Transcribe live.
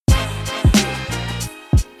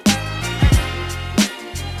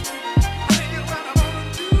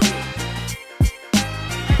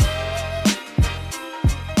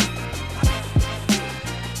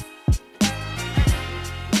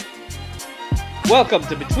Welcome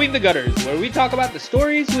to Between the Gutters, where we talk about the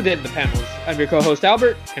stories within the panels. I'm your co-host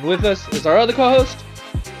Albert, and with us is our other co-host.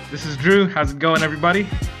 This is Drew. How's it going, everybody?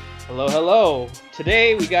 Hello, hello.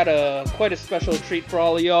 Today we got quite a special treat for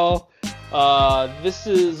all of y'all. This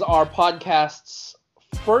is our podcast's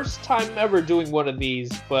first time ever doing one of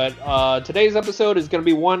these, but today's episode is going to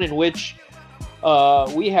be one in which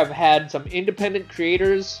we have had some independent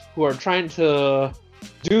creators who are trying to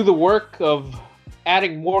do the work of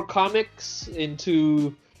adding more comics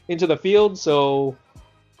into the field. So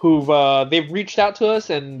they've reached out to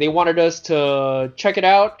us and they wanted us to check it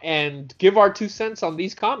out and give our 2 cents on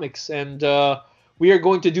these comics, and we are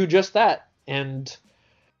going to do just that. And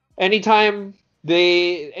anytime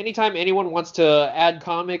anyone wants to add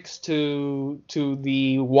comics to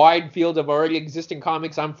the wide field of already existing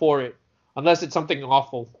comics, I'm for it, unless it's something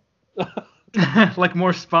awful. Like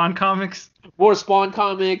more Spawn comics? More Spawn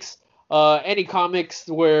comics, any comics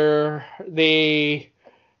where they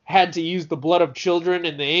had to use the blood of children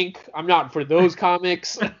in the ink. I'm not for those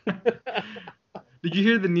comics. Did you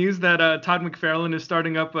hear the news that Todd McFarlane is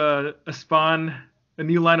starting up a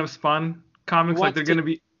new line of Spawn comics? Like they're going to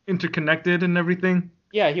be interconnected and everything?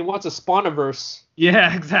 Yeah, he wants a Spawniverse.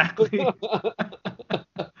 Yeah, exactly.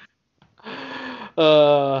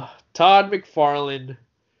 Todd McFarlane.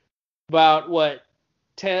 About,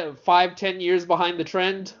 5-10 years behind the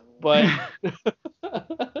trend? But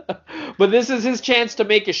but this is his chance to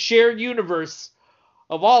make a shared universe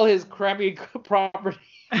of all his crappy properties.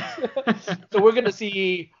 So we're going to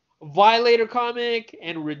see Violator comic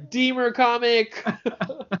and Redeemer comic.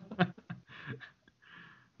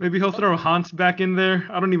 Maybe he'll throw Haunt back in there.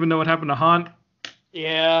 I don't even know what happened to Haunt.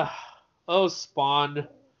 Yeah. Oh, Spawn.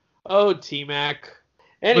 Oh, T-Mac.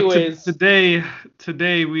 Anyways.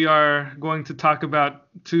 Today we are going to talk about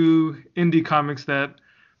 2 indie comics that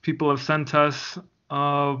people have sent us.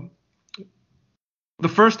 The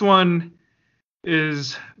first one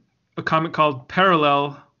is a comic called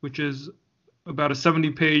Parallel, which is about a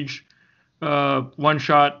 70-page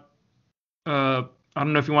one-shot. I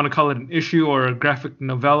don't know if you want to call it an issue or a graphic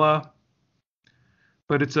novella,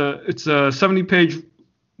 but it's a 70-page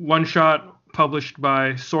one-shot published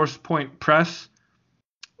by Source Point Press.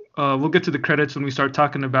 We'll get to the credits when we start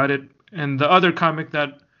talking about it. And the other comic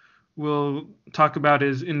that we'll talk about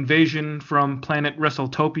is Invasion from Planet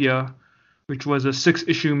WrestleTopia, which was a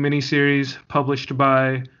 6-issue miniseries published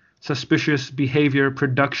by Suspicious Behavior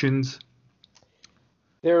Productions.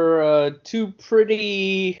 There are 2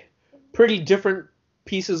 pretty different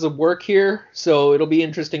pieces of work here, so it'll be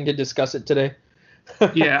interesting to discuss it today.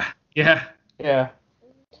 Yeah.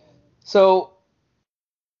 So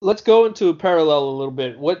let's go into Parallel a little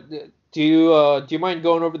bit. What do you mind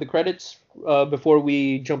going over the credits before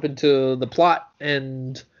we jump into the plot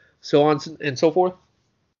and so on and so forth?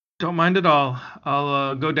 Don't mind at all.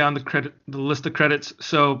 I'll go down the list of credits.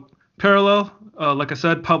 So Parallel, like I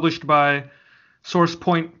said, published by Source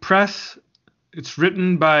Point Press. It's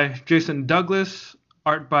written by Jason Douglas,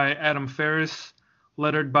 art by Adam Ferris,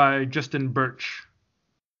 lettered by Justin Birch.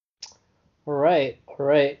 All right.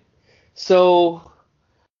 So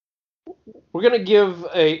we're going to give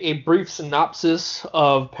a brief synopsis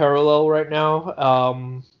of Parallel right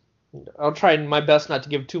now. I'll try my best not to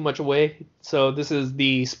give too much away. So this is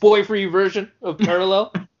the spoil-free version of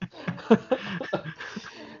Parallel.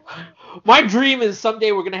 My dream is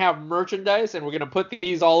someday we're going to have merchandise and we're going to put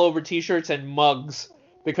these all over t-shirts and mugs.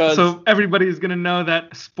 So everybody's going to know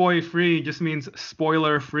that spoil-free just means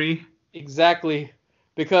spoiler-free. Exactly.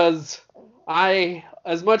 Because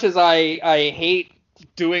as much as I hate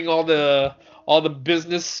doing all the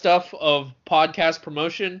business stuff of podcast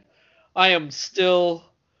promotion, I am still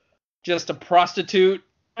just a prostitute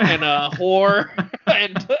and a whore,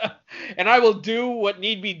 and I will do what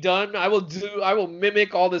need be done. I will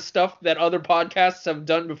mimic all the stuff that other podcasts have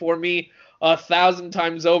done before me 1,000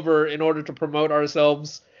 times over in order to promote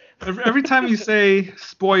ourselves. Every time you say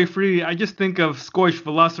spoil free, I just think of Skoish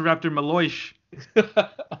Velociraptor Maloish.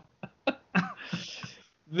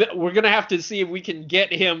 We're going to have to see if we can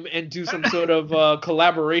get him and do some sort of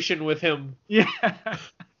collaboration with him. Yeah.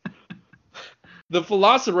 The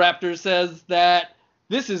Velociraptor says that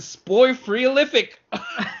this is spoil-free-lific.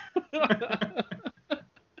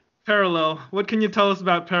 Parallel. What can you tell us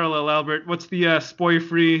about Parallel, Albert? What's the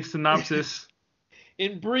spoil-free synopsis?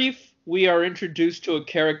 In brief, we are introduced to a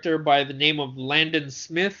character by the name of Landon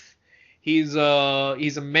Smith. He's a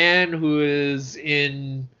man who is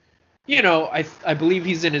in... I believe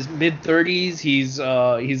he's in his mid-30s.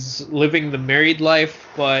 He's living the married life,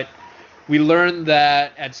 but we learn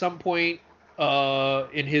that at some point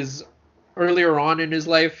earlier on in his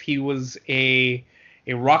life, he was a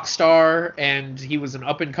a rock star, and he was an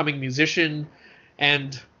up and coming musician,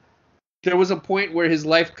 and there was a point where his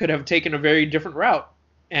life could have taken a very different route.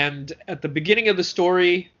 And at the beginning of the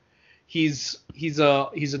story, he's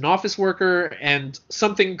an office worker, and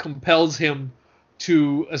something compels him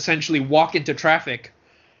to essentially walk into traffic,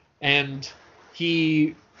 and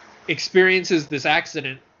he experiences this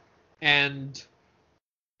accident, and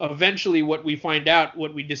eventually what we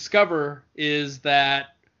discover is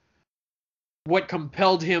that what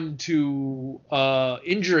compelled him to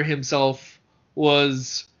injure himself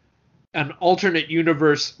was an alternate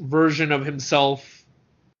universe version of himself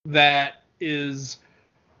that is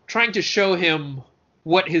trying to show him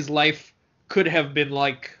what his life could have been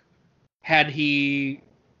like had he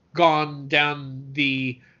gone down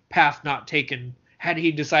the path not taken, had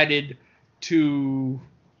he decided to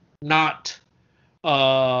not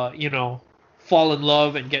fall in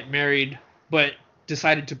love and get married, but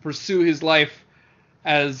decided to pursue his life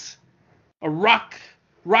as a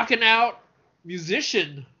rocking out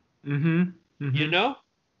musician.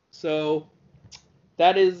 So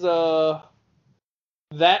that is the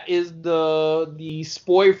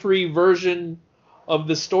spoil-free version of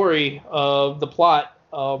the story of the plot.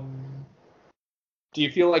 Do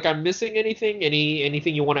you feel like I'm missing anything?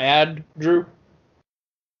 Anything you want to add, Drew?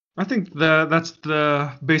 I think that's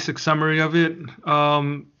the basic summary of it.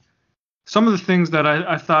 Some of the things that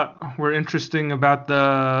I thought were interesting about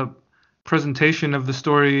the presentation of the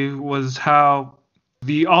story was how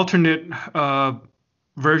the alternate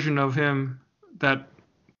version of him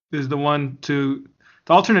is the one who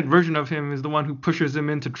pushes him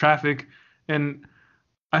into traffic. And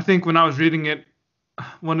I think when I was reading it,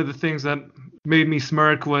 one of the things that made me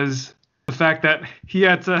smirk was the fact that he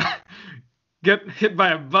had to get hit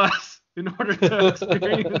by a bus in order to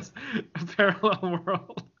experience a parallel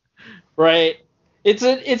world. Right. It's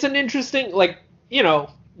an interesting,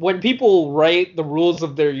 when people write the rules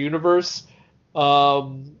of their universe,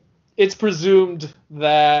 it's presumed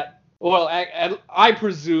that, I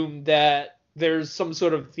presume that there's some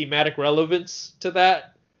sort of thematic relevance to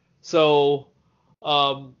that. So,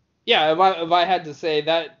 if I had to say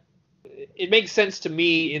that, it makes sense to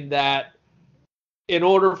me in that in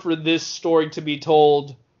order for this story to be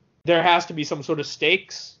told, there has to be some sort of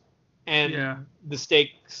stakes, and the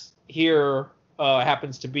stakes here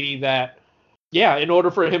happens to be that, in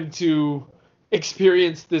order for him to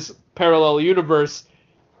experience this parallel universe,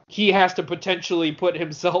 he has to potentially put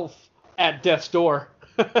himself at death's door.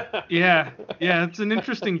 It's an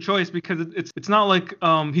interesting choice because it's not like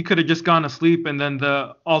he could have just gone to sleep and then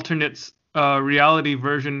the alternate reality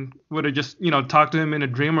version would have just talked to him in a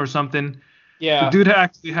dream or something. The dude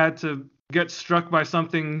actually had to get struck by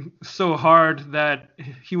something so hard that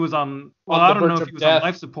he was on I don't know if he was on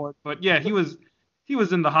life support, but he was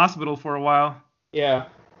in the hospital for a while.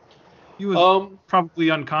 He was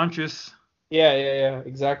probably unconscious.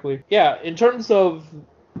 Exactly. In terms of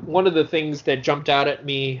one of the things that jumped out at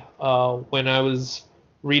me when I was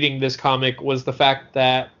reading this comic was the fact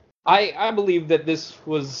that I believe that this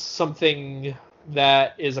was something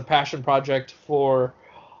that is a passion project for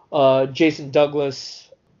Jason Douglas,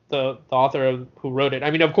 the author who wrote it.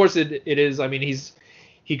 I mean, of course it is. I mean,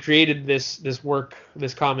 he created this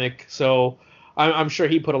comic, so I'm sure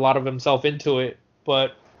he put a lot of himself into it.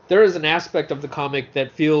 But there is an aspect of the comic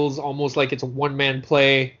that feels almost like it's a one-man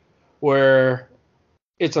play, where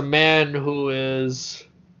it's a man who is,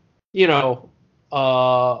 in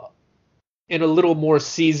a little more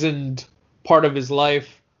seasoned part of his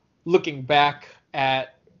life, looking back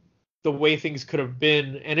at the way things could have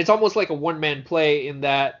been. And it's almost like a one-man play in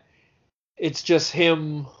that it's just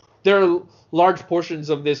him. There are large portions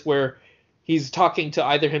of this where he's talking to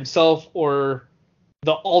either himself or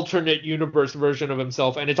the alternate universe version of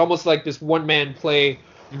himself. And it's almost like this one-man play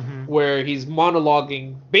where he's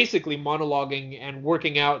basically monologuing and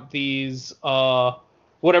working out these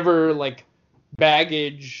whatever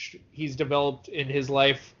baggage he's developed in his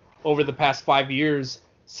life over the past 5 years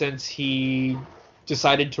since he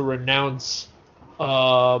decided to renounce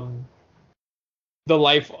the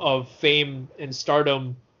life of fame and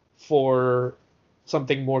stardom for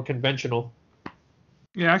something more conventional.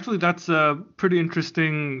 Yeah, actually, that's a pretty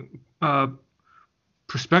interesting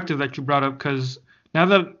perspective that you brought up, because now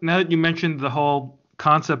that you mentioned the whole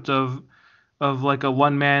concept of like a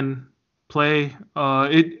one-man play,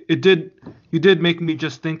 you did make me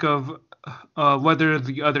just think of whether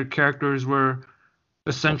the other characters were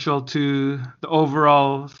essential to the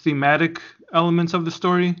overall thematic elements of the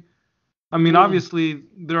story. I mean, obviously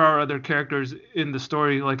there are other characters in the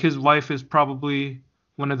story. Like his wife is probably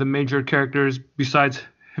one of the major characters besides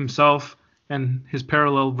himself and his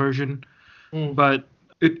parallel version. But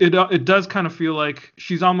it does kind of feel like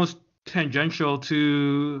she's almost tangential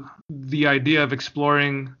to the idea of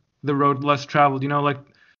exploring the road less traveled, like, and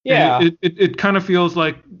Yeah. it kind of feels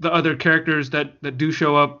like the other characters that do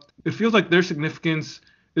show up, it feels like their significance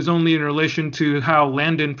is only in relation to how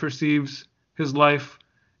Landon perceives his life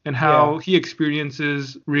and Yeah. how he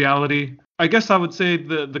experiences reality. I guess I would say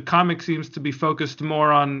the comic seems to be focused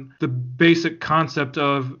more on the basic concept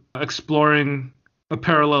of exploring a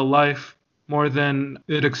parallel life more than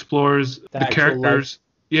it explores The the actual life. characters.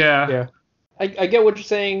 Yeah. Yeah. I get what you're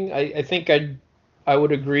saying. I think I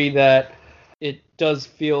would agree that it does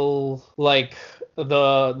feel like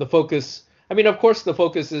the focus. I mean, of course, the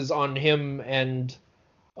focus is on him and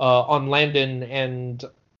on Landon and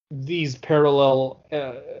these parallel.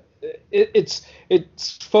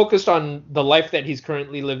 It's focused on the life that he's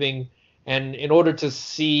currently living, and in order to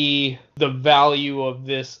see the value of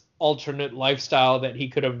this alternate lifestyle that he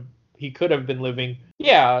could have been living.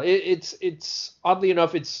 Yeah, it's oddly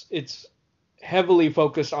enough, it's heavily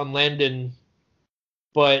focused on Landon,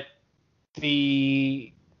 but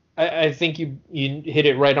I think you hit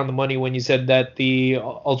it right on the money when you said that the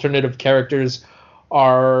alternative characters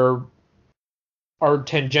are are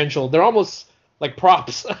tangential. They're almost like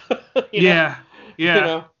props, you know, Yeah. you Yeah.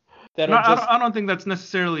 know, that No, are just I don't think that's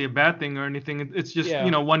necessarily a bad thing or anything. It's just,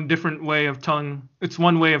 yeah, one different way of telling. It's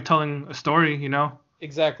one way of telling a story.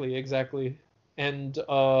 exactly. And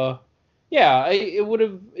yeah, it would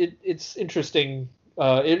have it's interesting.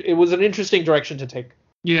 It was an interesting direction to take.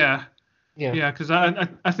 Yeah. Yeah. Yeah, because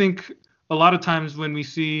I think a lot of times when we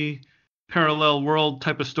see parallel world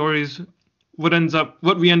type of stories,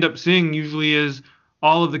 what we end up seeing usually is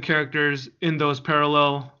all of the characters in those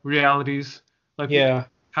parallel realities, like Yeah.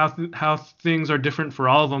 how things are different for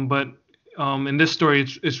all of them. But in this story,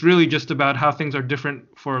 it's really just about how things are different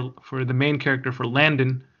for the main character, for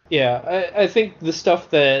Landon. Yeah, I think the stuff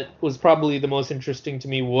that was probably the most interesting to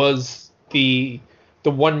me was the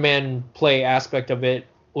one man play aspect of it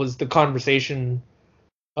was the conversation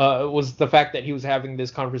was the fact that he was having this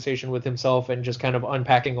conversation with himself and just kind of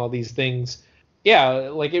unpacking all these things. Yeah,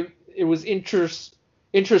 like it was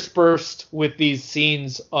interspersed with these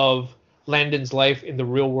scenes of Landon's life in the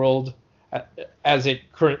real world as it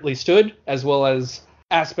currently stood, as well as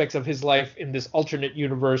aspects of his life in this alternate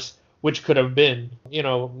universe, which could have been,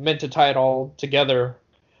 meant to tie it all together.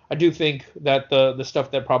 I do think that the stuff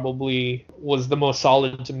that probably was the most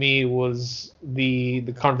solid to me was the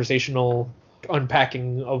conversational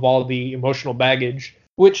unpacking of all the emotional baggage,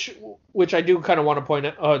 which I do kind of want to point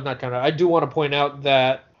out. Not kind of. I do want to point out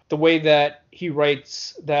that the way that he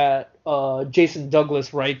writes, that Jason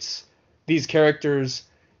Douglas writes these characters,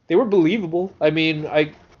 they were believable. I mean,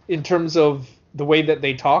 in terms of the way that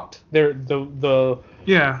they talked, the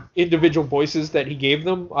Yeah. individual voices that he gave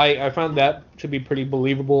them, I found that to be pretty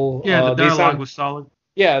believable. Yeah, the They dialogue sound was solid.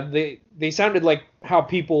 yeah, they sounded like how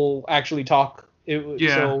people actually talk.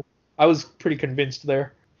 Yeah. So I was pretty convinced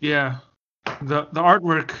there. Yeah. The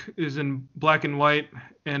artwork is in black and white,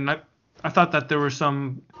 and I thought that there were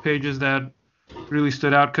some pages that really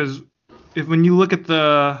stood out because if when you look at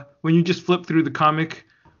when you just flip through the comic,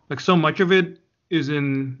 like so much of it is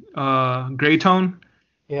in gray tone,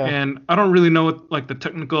 Yeah. and I don't really know what like the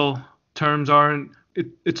technical terms are, and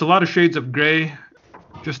it's a lot of shades of gray,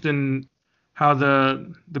 just in how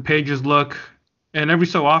the pages look, and every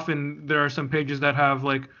so often there are some pages that have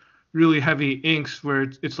like really heavy inks where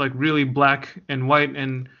it's like really black and white,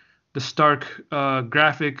 and the stark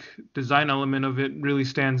graphic design element of it really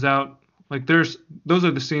stands out. Like those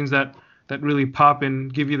are the scenes that really pop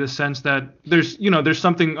and give you the sense that there's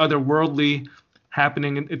something otherworldly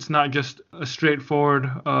happening. It's not just a straightforward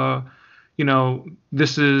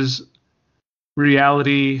this is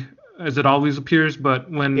reality as it always appears, but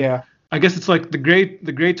when Yeah. I guess it's like the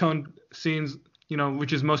gray tone scenes,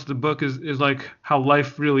 which is most of the book, is like how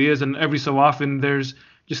life really is, and every so often there's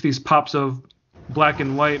just these pops of black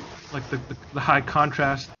and white, like the high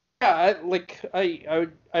contrast. Yeah,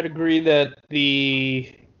 I'd agree that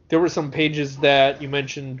there were some pages that you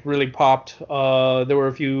mentioned really popped. There were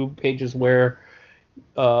a few pages where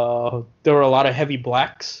there were a lot of heavy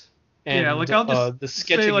blacks, and Yeah, like I'll just the say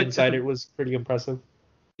sketching like inside it was pretty impressive.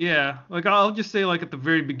 yeah, like I'll just say like at the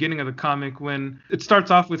very beginning of the comic when it starts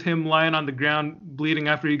off with him lying on the ground bleeding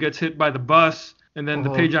after he gets hit by the bus, and then the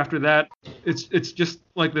Uh-huh. page after that it's just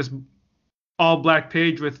like this all black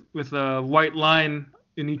page with a white line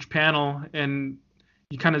in each panel, and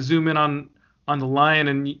you kind of zoom in on the line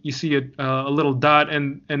and you see a little dot,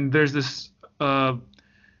 and there's this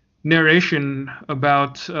narration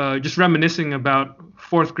about just reminiscing about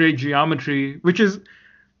fourth grade geometry, which is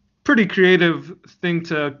pretty creative thing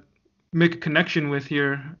to make a connection with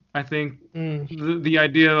here. I think Mm. the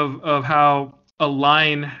idea of how a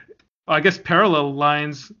line, I guess parallel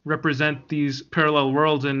lines represent these parallel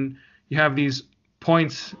worlds, and you have these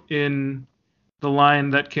points in the line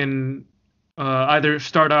that can either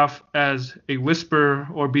start off as a whisper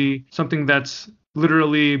or be something that's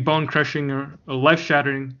literally bone crushing or life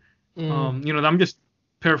shattering. Mm. I'm just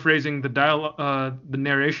paraphrasing the the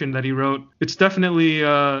narration that he wrote. It's definitely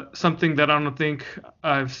something that I don't think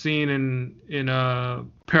I've seen in a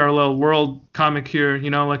parallel world comic here.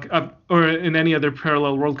 Or in any other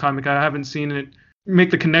parallel world comic. I haven't seen it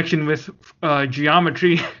make the connection with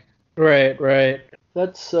geometry. Right.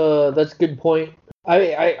 That's a good point.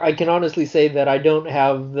 I can honestly say that I don't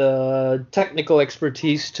have the technical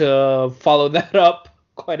expertise to follow that up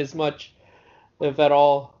quite as much, if at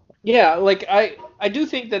all. Yeah, like I do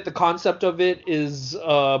think that the concept of it is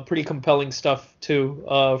pretty compelling stuff too.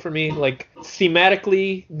 For me, like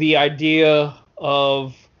thematically, the idea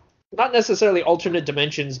of not necessarily alternate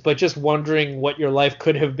dimensions, but just wondering what your life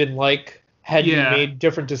could have been like had you Yeah. made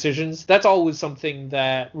different decisions. That's always something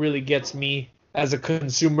that really gets me as a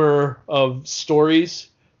consumer of stories.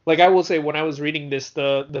 Like I will say, when I was reading this,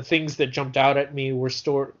 the things that jumped out at me were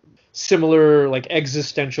similar like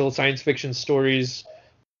existential science fiction stories.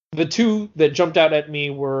 The two that jumped out at me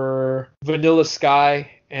were Vanilla Sky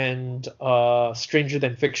and Stranger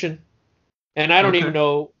Than Fiction. And I don't even Okay.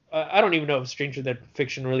 know. I don't even know if Stranger Than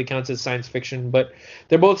Fiction really counts as science fiction, but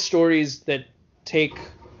they're both stories that take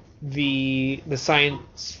the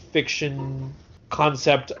science fiction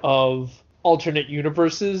concept of alternate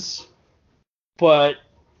universes, but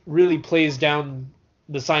really plays down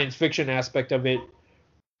the science fiction aspect of it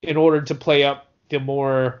in order to play up the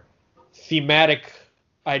more thematic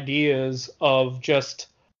ideas of just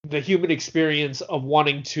the human experience of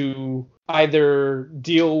wanting to either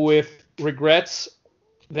deal with regrets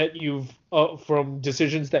that you've from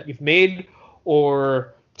decisions that you've made,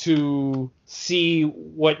 or to see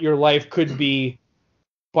what your life could be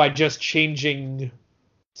by just changing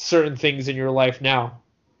certain things in your life now,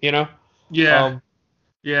 you know. Yeah. um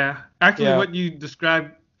Yeah. Actually, yeah. what you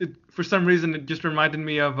described, for some reason, it just reminded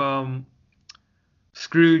me of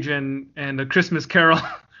Scrooge and A Christmas Carol.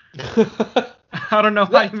 I don't know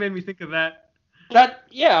why that you made me think of that. that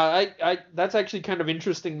yeah, I that's actually kind of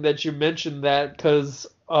interesting that you mentioned that, because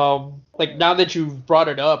like now that you've brought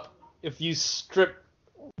it up, if you strip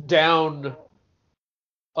down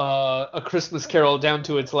A Christmas Carol down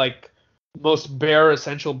to its like most bare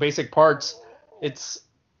essential basic parts, it's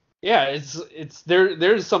yeah, it's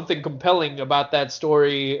there's something compelling about that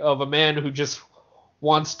story of a man who just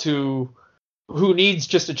wants to who needs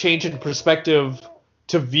just a change in perspective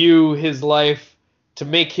to view his life, to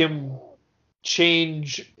make him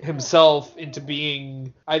change himself into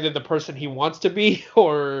being either the person he wants to be,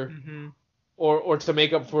 Hmm. or to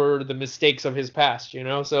make up for the mistakes of his past, you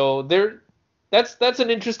know. So that's an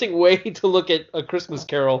interesting way to look at A Christmas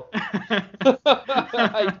Carol.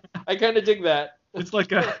 I kind of dig that. It's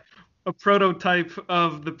like a prototype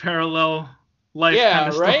of the parallel life kind Yeah,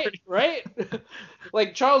 of right, story. right.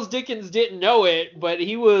 Like Charles Dickens didn't know it, but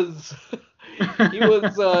he was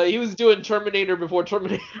doing Terminator before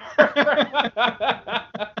Terminator.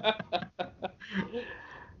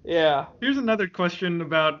 Yeah. Here's another question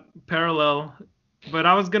about parallel, but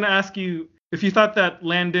I was gonna ask you if you thought that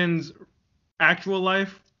Landon's actual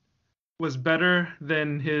life was better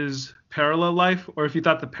than his parallel life, or if you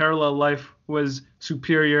thought the parallel life was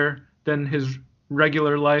superior than his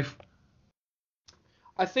regular life.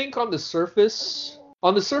 I think on the surface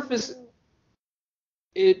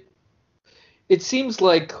it it seems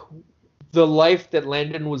like the life that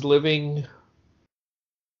Landon was living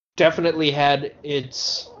definitely had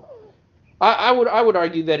its I would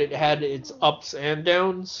argue that it had its ups and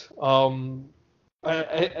downs.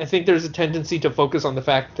 I think there's a tendency to focus on the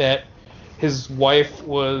fact that his wife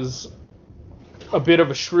was a bit of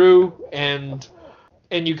a shrew, and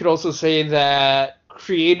you could also say that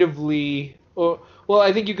creatively, well,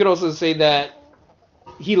 I think you could also say that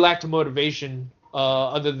he lacked motivation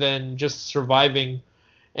other than just surviving.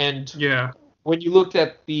 And Yeah, when you looked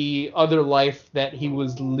at the other life that he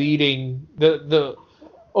was leading, the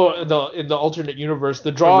or the in the alternate universe, the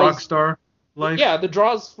the rock draws, star life. yeah, the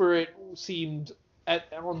draws for it seemed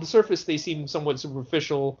on the surface they seemed somewhat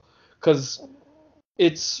superficial, because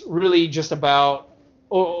it's really just about,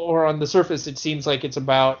 or on the surface it seems like it's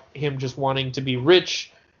about him just wanting to be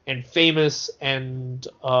rich and famous and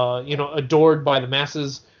adored by the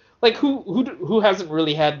masses. Like who hasn't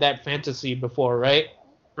really had that fantasy before, right?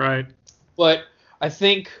 Right. But I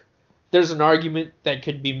think there's an argument that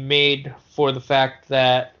could be made for the fact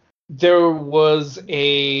that there was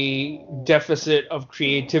a deficit of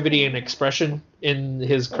creativity and expression in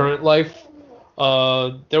his current life.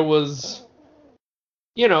 There was,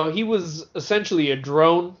 he was essentially a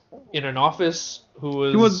drone in an office who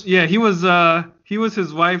was. He was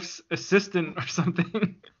his wife's assistant or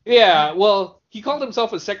something. Yeah, well, he called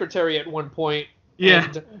himself a secretary at one point, Yeah.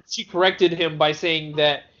 and she corrected him by saying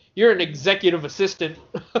that you're an executive assistant.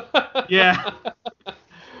 Yeah.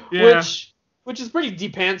 Yeah. Which is pretty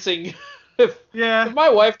depantsing. if Yeah. my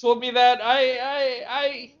wife told me that,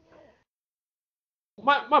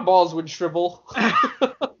 my balls would shrivel.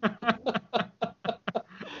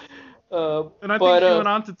 And I think she went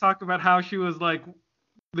on to talk about how she was like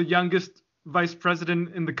the youngest vice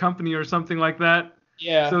president in the company or something like that.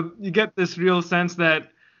 Yeah. So you get this real sense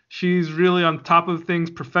that she's really on top of things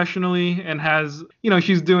professionally and has,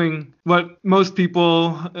 she's doing what most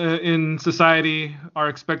people in society are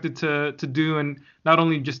expected to do, and not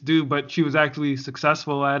only just do, but she was actually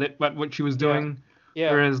successful at it, at what she was doing.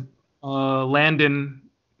 Yeah. Whereas Landon,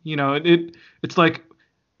 it's like,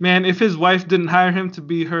 man, if his wife didn't hire him to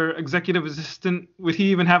be her executive assistant, would he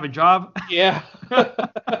even have a job? Yeah.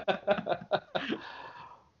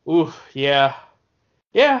 Ooh, yeah.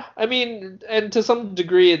 Yeah, I mean, and to some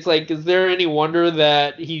degree, it's like, is there any wonder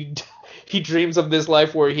that he dreams of this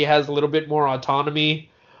life where he has a little bit more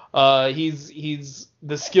autonomy? He's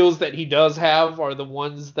the skills that he does have are the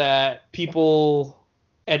ones that people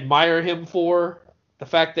admire him for. The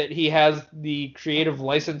fact that he has the creative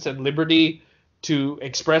license and liberty to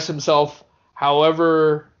express himself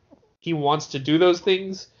however he wants to do those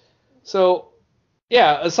things. So,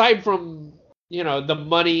 yeah, aside from the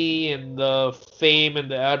money and the fame and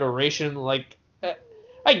the adoration, like,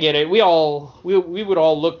 I get it. We would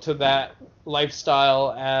all look to that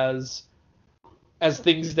lifestyle as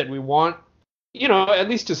things that we want, at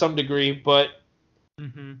least to some degree. But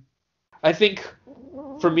I think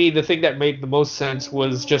for me, the thing that made the most sense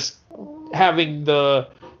was just having the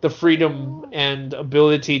freedom and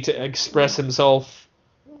ability to express himself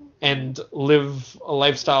and live a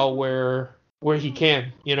lifestyle where he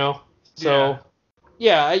can, So,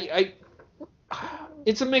 yeah, I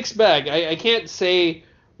it's a mixed bag. I can't say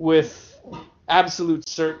with absolute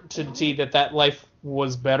certainty that life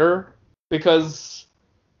was better, because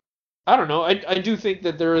I don't know. I do think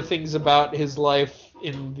that there are things about his life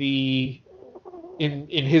in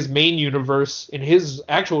his main universe, in his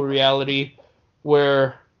actual reality,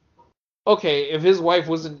 where, okay, if his wife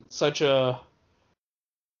wasn't such a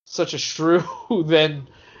shrew, then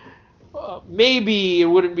maybe it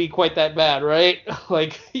wouldn't be quite that bad, right?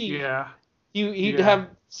 Like he'd have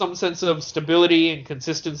some sense of stability and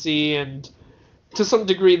consistency, and to some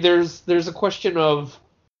degree, there's a question of,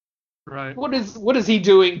 right, what is he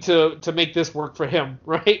doing to make this work for him,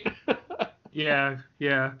 right? Yeah.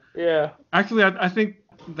 Yeah. Actually, I think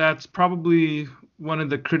that's probably one of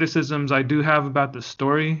the criticisms I do have about the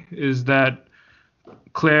story, is that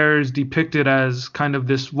Claire is depicted as kind of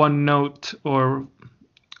this one note, or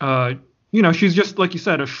she's just, like you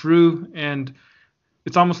said, a shrew, and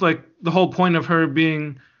it's almost like the whole point of her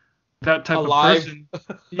being that type Alive. of person.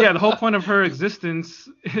 Yeah, the whole point of her existence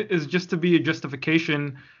is just to be a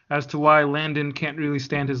justification as to why Landon can't really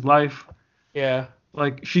stand his life. Yeah.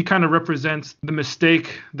 Like, she kind of represents the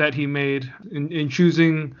mistake that he made in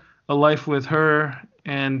choosing a life with her,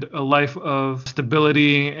 and a life of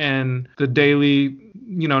stability and the daily,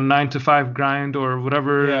 9-to-5 grind, or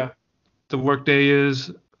whatever the workday is.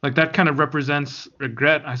 Like, that kind of represents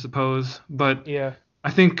regret, I suppose. But yeah, I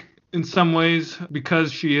think in some ways,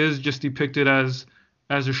 because she is just depicted as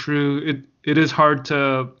a shrew, it is hard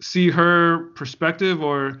to see her perspective,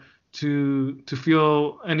 or to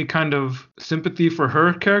feel any kind of sympathy for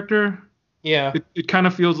her character. Yeah. It kind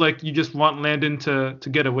of feels like you just want Landon to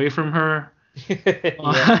get away from her.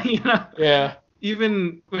 Yeah.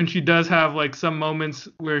 Even when she does have like some moments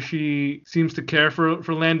where she seems to care for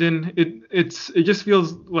Landon, it just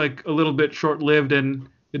feels like a little bit short-lived, and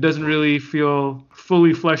it doesn't really feel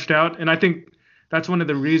fully fleshed out. And I think that's one of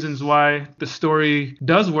the reasons why the story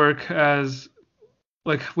does work as,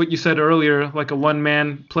 like what you said earlier, like a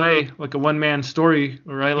one-man play, like a one-man story,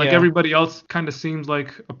 right? Like everybody else kind of seems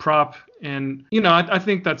like a prop, and I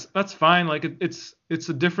think that's fine. Like it's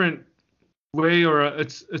a different way, or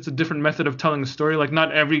it's a different method of telling a story. Like,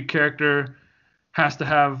 not every character has to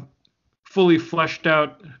have fully fleshed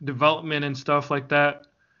out development and stuff like that.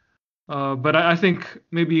 But I think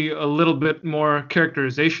maybe a little bit more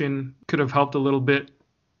characterization could have helped a little bit.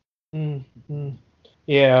 Mm-hmm.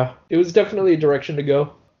 Yeah, it was definitely a direction to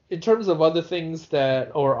go. In terms of other things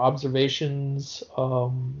or observations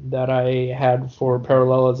that I had for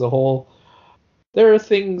Parallel as a whole, there are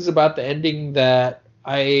things about the ending that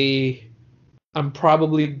I'm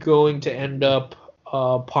probably going to end up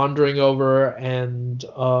pondering over and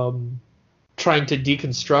trying to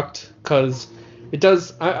deconstruct, because it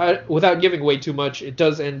does. Without giving away too much, it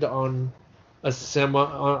does end on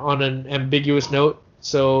on an ambiguous note.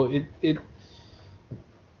 So it's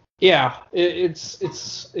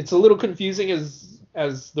a little confusing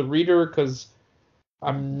as the reader, because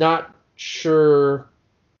I'm not sure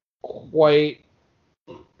quite.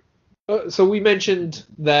 So we mentioned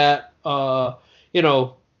that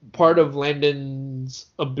part of Landon's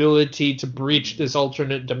ability to breach this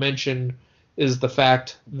alternate dimension is the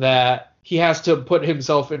fact that he has to put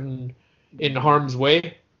himself in harm's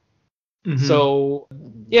way. Mm-hmm. So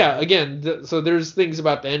yeah, again, so there's things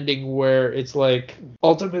about the ending where it's like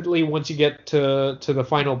ultimately once you get to the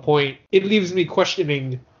final point, it leaves me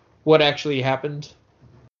questioning what actually happened.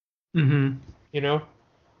 Mm-hmm. You know.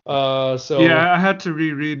 So yeah, I had to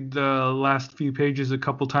reread the last few pages a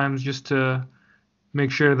couple times just to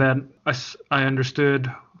make sure that I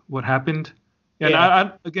understood what happened. And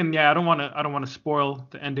yeah. I don't want to spoil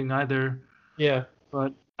the ending either. Yeah.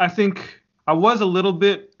 But I think I was a little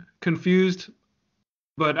bit confused,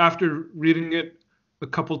 but after reading it a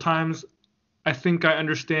couple times, I think I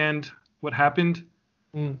understand what happened.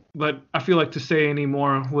 Mm. But I feel like to say any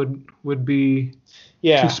more would be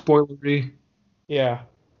Yeah. too spoilery. Yeah.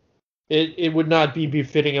 It would not be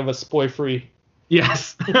befitting of a spoil free.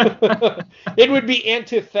 Yes. It would be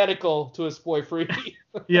antithetical to a spoil free.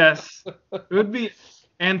 Yes. It would be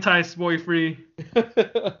anti-spoil free.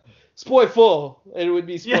 Spoil full. It would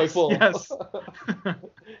be spoil Yes, full. yes.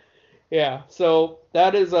 Yeah. So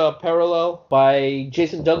that is a Parallel by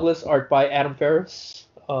Jason Douglas, art by Adam Ferris,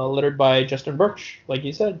 lettered by Justin Birch, like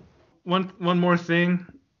you said. One more thing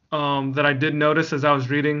that I did notice as I was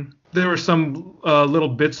reading, there were some little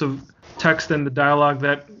bits of text in the dialogue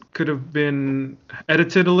that could have been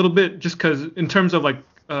edited a little bit, just because in terms of like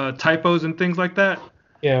typos and things like that.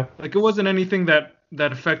 Yeah. Like it wasn't anything that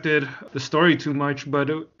affected the story too much, but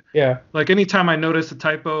Yeah. like anytime I notice a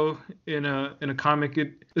typo in a comic,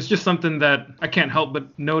 it's just something that I can't help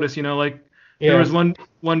but notice. Like there was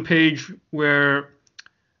one page where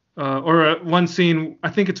one scene, I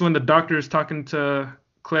think it's when the doctor is talking to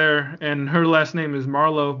Claire and her last name is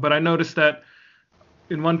Marlowe, but I noticed that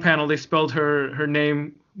in one panel they spelled her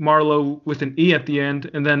name Marlowe with an E at the end,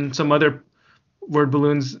 and then some other word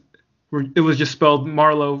balloons it was just spelled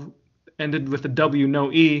Marlowe ended with a W,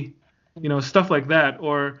 no E, stuff like that,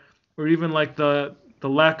 or even like the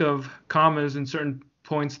lack of commas in certain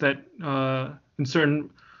points that in certain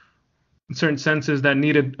senses that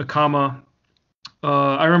needed a comma.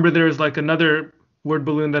 I remember there was like another word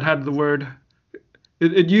balloon that had the word.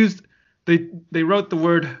 It used they wrote the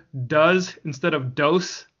word does instead of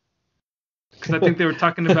dose, because I think they were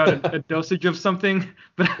talking about a dosage of something.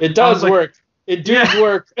 But it does work. It does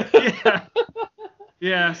work. Yeah.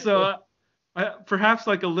 Yeah. So perhaps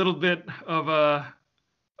like a little bit of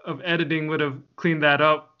editing would have cleaned that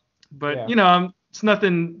up. But it's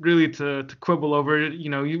nothing really to quibble over.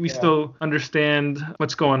 We still understand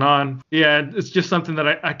what's going on. Yeah, it's just something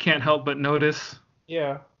that I can't help but notice.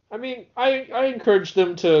 Yeah. I mean, I encourage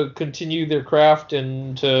them to continue their craft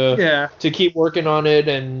and to keep working on it,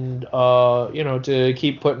 and to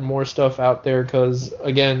keep putting more stuff out there, because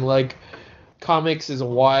again, like, comics is a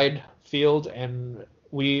wide field and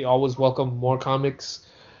we always welcome more comics,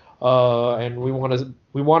 and we want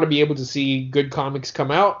to be able to see good comics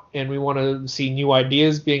come out, and we want to see new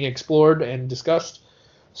ideas being explored and discussed.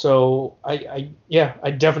 So I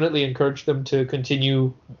definitely encourage them to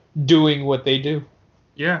continue doing what they do.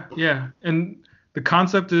 Yeah, and the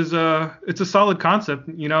concept is it's a solid concept.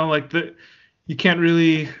 Like you can't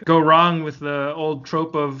really go wrong with the old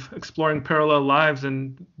trope of exploring parallel lives,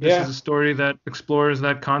 and this is a story that explores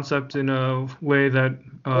that concept in a way that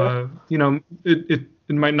it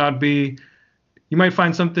might not be. You might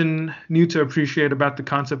find something new to appreciate about the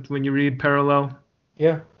concept when you read Parallel.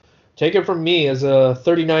 Yeah. Take it from me, as a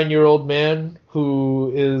 39-year-old man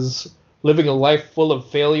who is living a life full of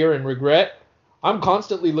failure and regret, I'm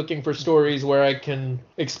constantly looking for stories where I can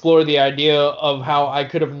explore the idea of how I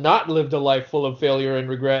could have not lived a life full of failure and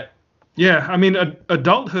regret. Yeah, I mean,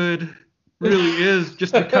 adulthood really is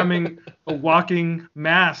just becoming a walking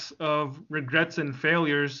mass of regrets and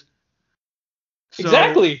failures. So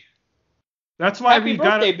exactly. That's why Billy.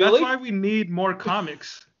 That's why we need more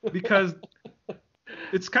comics, because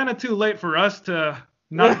it's kind of too late for us to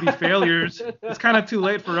not be failures. It's kind of too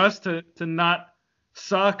late for us to not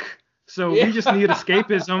suck. So we just need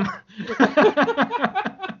escapism.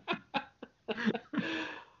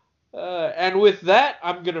 And with that,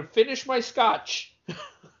 I'm gonna finish my scotch.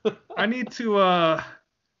 I need to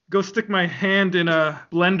go stick my hand in a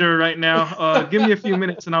blender right now. Give me a few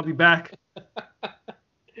minutes and I'll be back.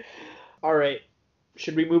 All right.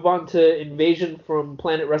 Should we move on to Invasion from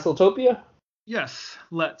Planet WrestleTopia? Yes,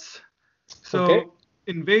 let's. So, Okay.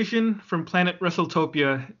 Invasion from Planet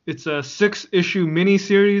WrestleTopia. It's a 6-issue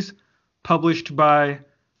miniseries published by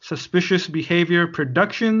Suspicious Behavior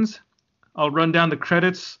Productions. I'll run down the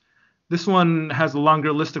credits. This one has a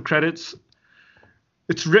longer list of credits.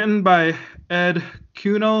 It's written by Ed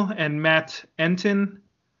Kuno and Matt Enton.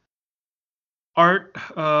 Art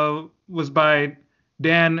was by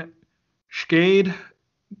Dan Schade,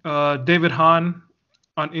 David Hahn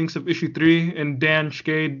on inks of issue 3, and Dan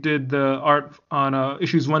Schade did the art on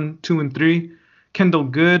issues 1, 2, and 3. Kendall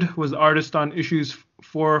Good was the artist on issues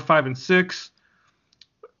 4, 5, and 6.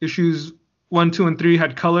 Issues 1, 2, and 3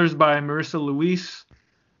 had colors by Marissa Luis.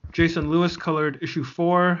 Jason Lewis colored issue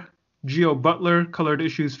 4. Geo Butler colored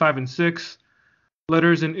issues 5 and 6.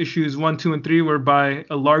 Letters in issues 1, 2, and 3 were by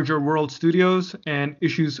A Larger World Studios, and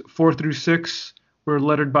issues 4 through 6 were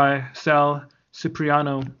lettered by Sal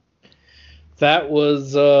Cipriano. That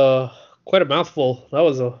was quite a mouthful. That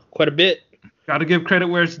was quite a bit. Gotta give credit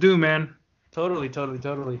where it's due, man. Totally.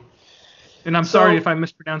 And I'm sorry if I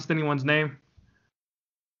mispronounced anyone's name.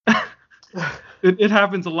 It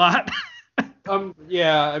happens a lot.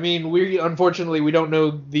 Yeah, I mean, we don't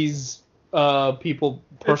know these people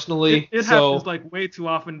personally. It happens like way too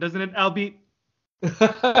often, doesn't it, Albie?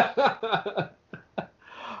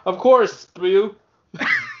 Of course, Spew.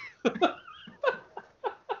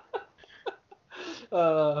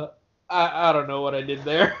 I don't know what I did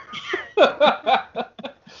there.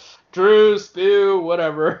 Drew, Spew,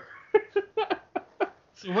 whatever.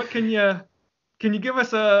 So what can you give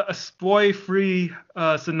us a spoil-free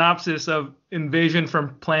synopsis of Invasion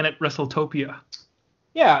from Planet WrestleTopia?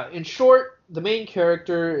 Yeah, in short, the main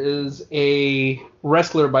character is a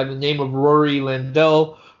wrestler by the name of Rory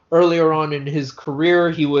Landell. Earlier on in his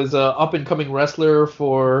career, he was an up-and-coming wrestler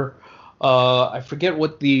for, I forget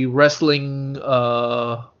what the wrestling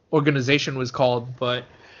organization was called, but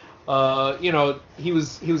he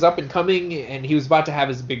was up and coming, and he was about to have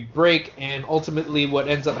his big break, and ultimately what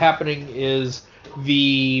ends up happening is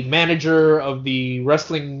the manager of the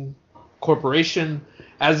wrestling corporation,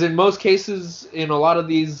 as in most cases in a lot of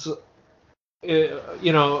these,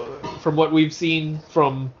 from what we've seen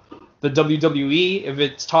from the WWE, if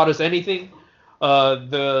it's taught us anything,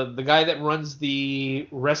 the guy that runs the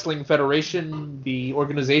wrestling federation, the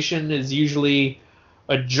organization, is usually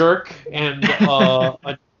a jerk and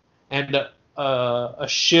a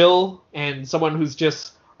shill, and someone who's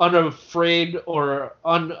just unafraid or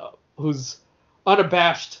who's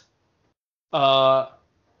unabashed at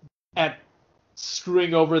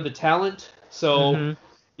screwing over the talent. So,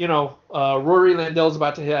 Rory Landell's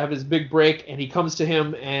about to have his big break, and he comes to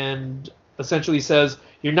him and essentially says,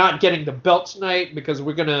 "You're not getting the belt tonight because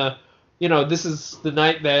we're gonna, this is the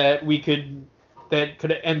night that could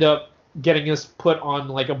end up getting us put on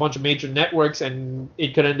like a bunch of major networks, and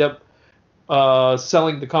it could end up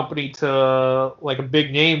selling the company to like a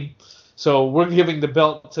big name. So we're giving the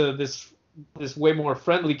belt to this way more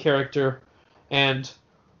friendly character." And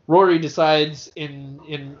Rory decides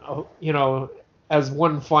as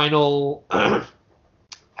one final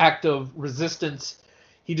act of resistance,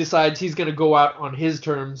 he decides he's going to go out on his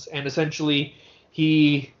terms, and essentially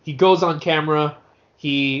he goes on camera.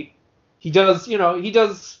 He does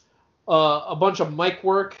a bunch of mic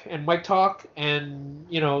work and mic talk, and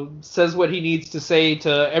says what he needs to say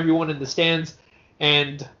to everyone in the stands,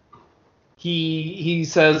 and he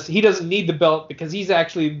says he doesn't need the belt because he's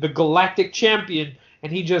actually the galactic champion,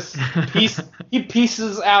 and he just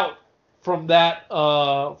pieces out from that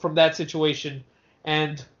situation,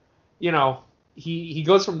 and he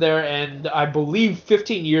goes from there, and I believe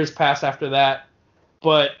 15 years pass after that.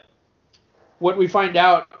 But what we find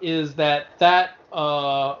out is that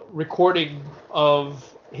recording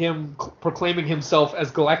of him proclaiming himself as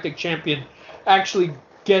galactic champion actually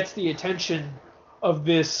gets the attention of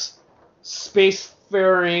this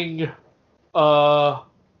spacefaring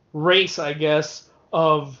race, I guess,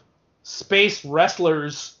 of space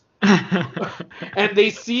wrestlers. And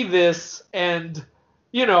they see this, and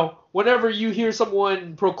whenever you hear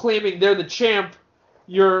someone proclaiming they're the champ,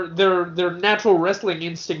 their natural wrestling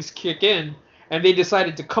instincts kick in, and they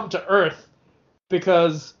decided to come to Earth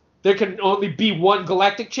because there can only be one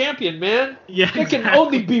galactic champion, man. Yeah, there can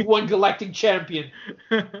only be one galactic champion.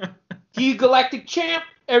 He galactic champ,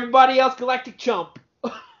 everybody else galactic chump.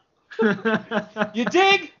 You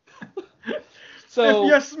dig? So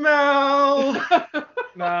if you smell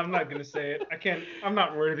Nah, I'm not gonna say it. I can't. I'm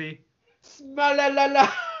not worthy.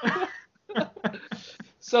 Smalalala.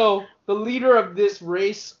 So the leader of this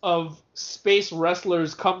race of space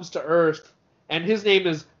wrestlers comes to Earth, and his name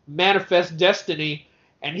is Manifest Destiny,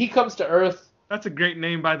 and he comes to Earth. That's a great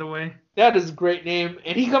name, by the way. That is a great name,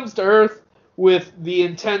 and he comes to Earth with the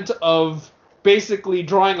intent of basically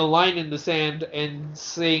drawing a line in the sand and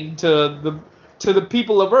saying to the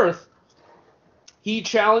people of Earth, he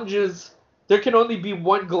challenges. There can only be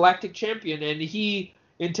one galactic champion, and he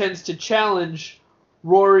intends to challenge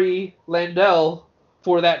Rory Landell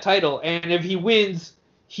for that title. And if he wins,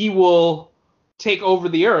 he will take over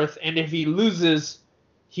the Earth, and if he loses,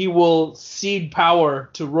 he will cede power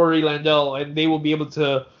to Rory Landell, and they will be able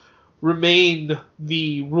to remain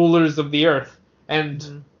the rulers of the Earth.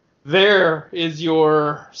 And there is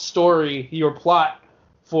your story, your plot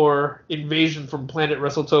for Invasion from Planet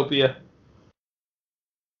WrestleTopia.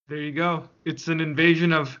 There you go. It's an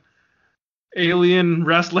invasion of alien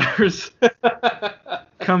wrestlers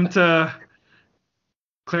come to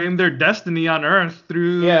claim their destiny on Earth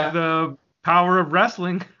through the power of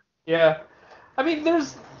wrestling. Yeah, I mean,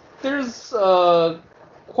 there's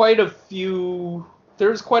quite a few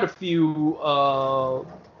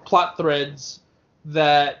plot threads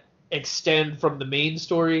that extend from the main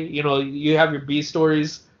story. You know, you have your B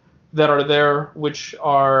stories that are there, which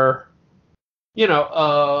are, you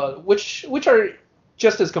know, which are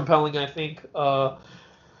just as compelling, I think. Or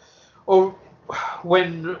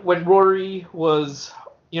when Rory was,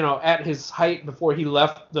 you know, at his height before he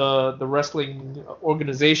left the wrestling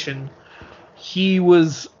organization, he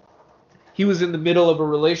was in the middle of a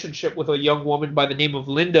relationship with a young woman by the name of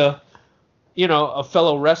Linda, you know, a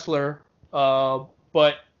fellow wrestler,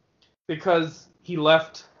 but because he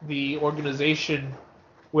left the organization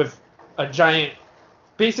with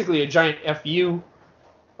basically a giant FU,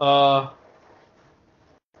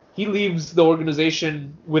 he leaves the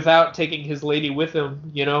organization without taking his lady with him,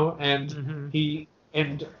 you know, and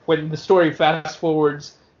and when the story fast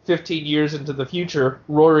forwards 15 years into the future,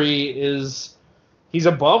 Rory he's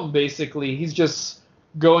a bum, basically. He's just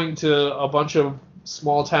going to a bunch of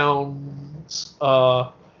small towns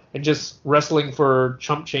and just wrestling for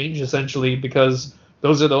chump change, essentially, because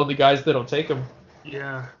those are the only guys that'll take him.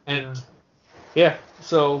 Yeah. And yeah,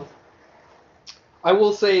 so I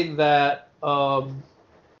will say that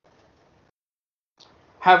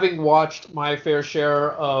having watched my fair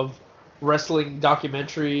share of wrestling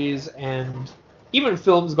documentaries and even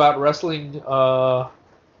films about wrestling,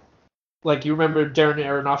 like, you remember Darren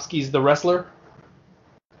Aronofsky's The Wrestler?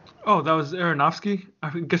 Oh, that was Aronofsky?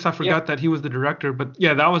 I guess I forgot that he was the director, but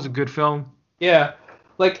yeah, that was a good film. Yeah.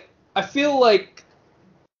 Like, I feel like...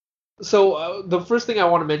 So, the first thing I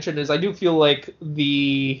want to mention is I do feel like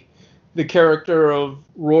the character of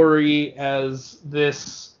Rory as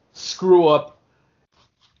this screw-up...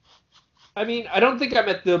 I mean, I don't think I'm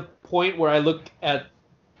at the point where I look at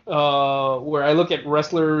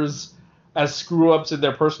wrestlers as screw-ups in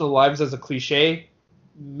their personal lives as a cliche.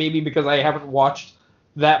 Maybe because I haven't watched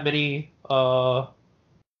that many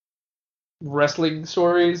wrestling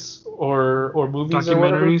stories or movies documentaries. Or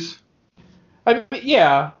whatever. I mean,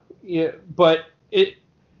 yeah, but it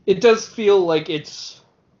does feel like it's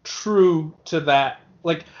true to that.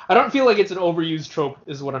 Like, I don't feel like it's an overused trope,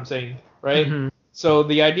 is what I'm saying, right? Mm-hmm. So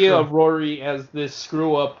the idea of Rory as this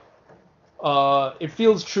screw-up, it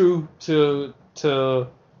feels true to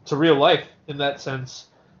real life in that sense.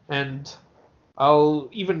 And I'll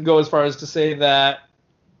even go as far as to say that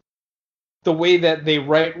the way that they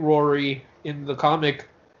write Rory in the comic,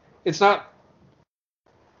 it's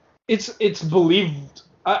believed.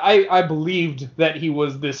 I believed that he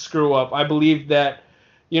was this screw up. I believed that,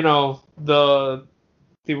 you know, the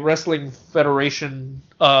Wrestling Federation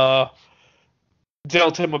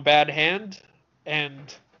dealt him a bad hand,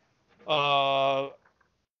 and I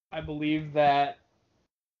believe that.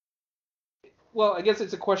 Well, I guess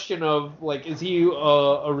it's a question of, like, is he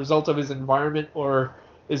a result of his environment, or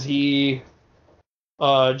is he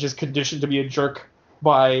just conditioned to be a jerk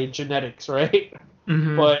by genetics, right?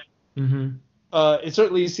 Mm-hmm. But it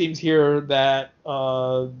certainly seems here that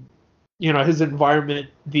you know, his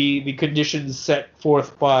environment, the conditions set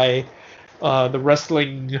forth by the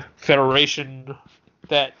Wrestling Federation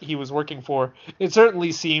that he was working for, it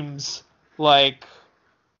certainly seems like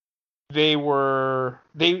they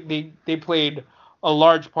played a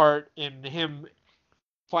large part in him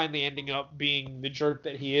finally ending up being the jerk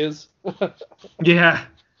that he is. Yeah.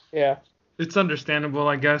 Yeah. It's understandable,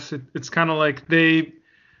 I guess. It's kind of like they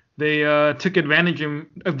took advantage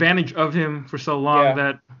of him for so long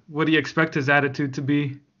that what do you expect his attitude to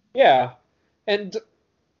be? Yeah. And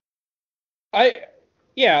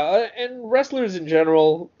Yeah, and wrestlers in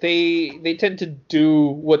general, they tend to do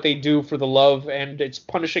what they do for the love, and it's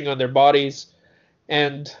punishing on their bodies.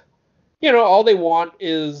 And all they want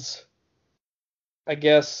is, I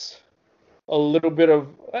guess, a little bit of.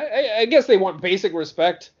 I guess they want basic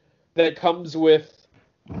respect that comes with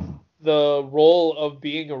the role of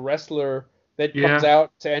being a wrestler that comes Yeah.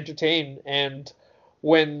 out to entertain. And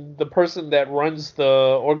when the person that runs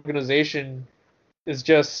the organization is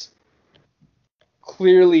just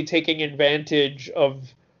clearly taking advantage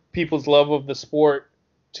of people's love of the sport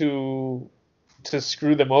to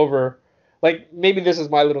screw them over. Like maybe this is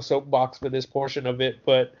my little soapbox for this portion of it,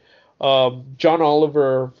 but John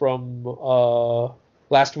Oliver from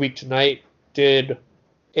Last Week Tonight did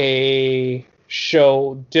did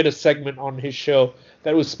a segment on his show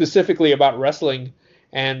that was specifically about wrestling,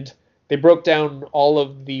 and they broke down all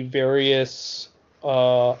of the various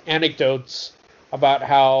anecdotes about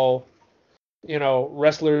how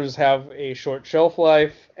wrestlers have a short shelf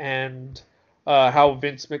life, and how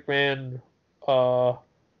Vince McMahon uh,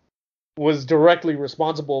 was directly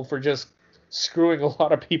responsible for just screwing a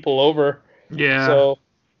lot of people over. Yeah.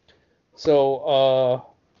 So,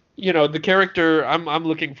 the character I'm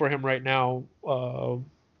looking for him right now.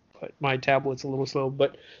 But my tablet's a little slow.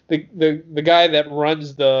 But the guy that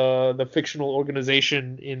runs the fictional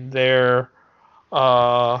organization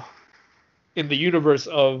uh, in the universe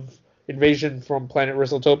of Invasion from Planet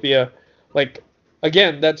Wrestletopia, like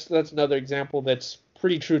again, that's another example that's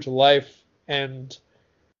pretty true to life, and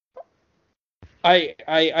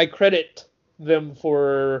I credit them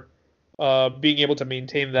for being able to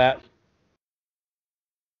maintain that.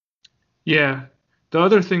 Yeah. The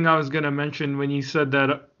other thing I was gonna mention when you said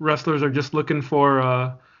that wrestlers are just looking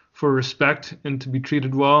for respect and to be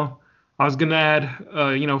treated well, I was gonna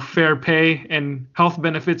add, fair pay and health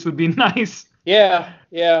benefits would be nice. Yeah,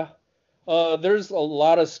 yeah. There's a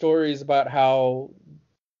lot of stories about how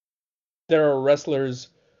there are wrestlers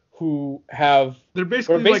who have, They're or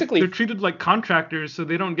basically like they're basically, treated like contractors, so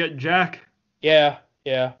they don't get jack. yeah,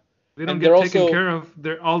 yeah, They don't and they're get taken also, care of.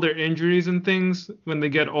 Their all their injuries and things when they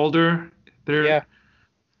get older. They're yeah,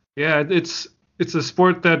 Yeah, it's a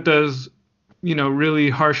sport that does, really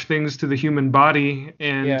harsh things to the human body,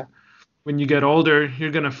 and yeah, when you get older,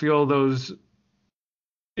 you're gonna feel those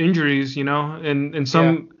injuries, and yeah,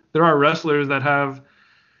 some there are wrestlers that have,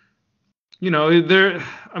 they're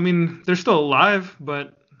I mean, they're still alive,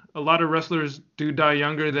 but a lot of wrestlers do die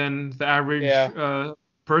younger than the average yeah.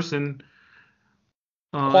 person.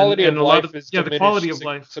 Quality And of a lot life of, is yeah, the quality diminished of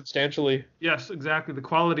life. substantially. Yes, exactly. The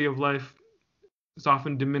quality of life is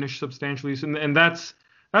often diminished substantially. So, and that's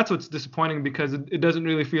what's disappointing because it doesn't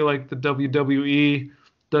really feel like the WWE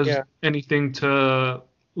does Yeah, anything to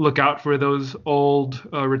look out for those old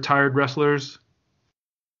retired wrestlers.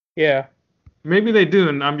 yeah. Maybe they do,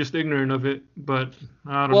 and I'm just ignorant of it. But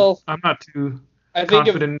Well, I'm not too I think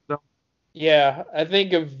if confident though. yeah, I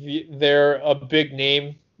think if they're a big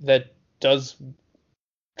name that does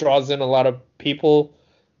draws in a lot of people,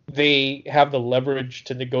 they have the leverage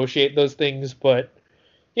to negotiate those things. But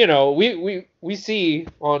we see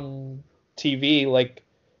on TV, like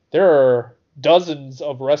there are dozens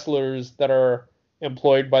of wrestlers that are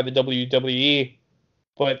employed by the WWE,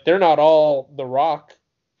 but they're not all The Rock.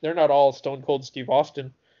 They're not all Stone Cold Steve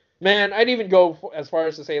Austin. Man, I'd even go as far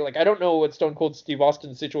as to say, like, I don't know what Stone Cold Steve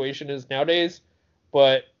Austin's situation is nowadays,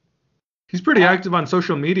 but He's pretty I, active on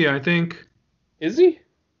social media, I think. is he?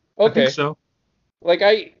 I think Okay. so. Like,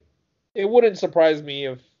 it wouldn't surprise me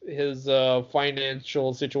if his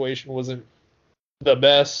financial situation wasn't the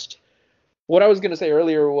best. What I was gonna say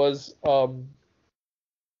earlier was,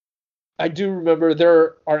 I do remember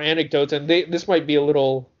there are anecdotes, and this might be a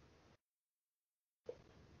little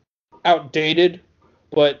outdated,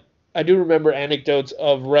 but I do remember anecdotes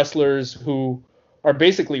of wrestlers who are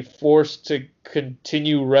basically forced to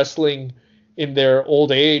continue wrestling in their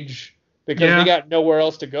old age because they Yeah. got nowhere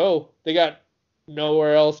else to go. They got no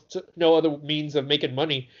other means of making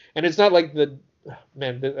money. And it's not like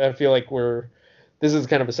I feel like this is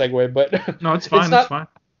kind of a segue, but No, it's it's fine. It's not, fine.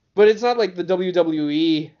 but it's not like the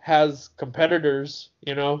WWE has competitors,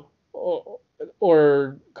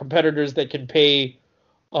 or competitors that can pay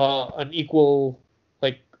an equal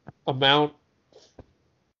like amount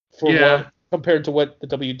for Yeah. what compared to what the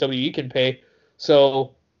WWE can pay.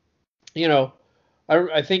 So, you know,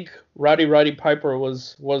 I think Roddy Piper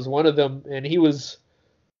was one of them, and he was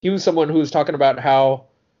someone who was talking about how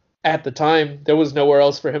at the time there was nowhere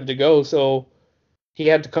else for him to go, so he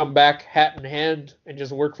had to come back hat in hand and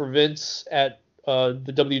just work for Vince at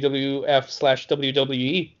the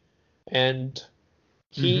WWF/WWE, and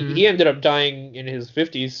he Mhm. ended up dying in his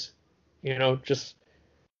 50s, just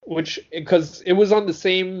which because it was on the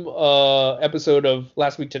same episode of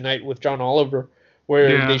Last Week Tonight with John Oliver,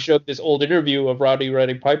 where they Yeah. showed this old interview of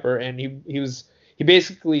Roddy Piper, and he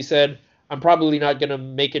basically said, "I'm probably not gonna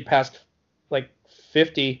make it past like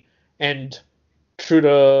 50," and true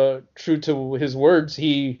to his words,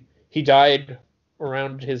 he died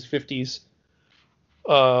around his 50s,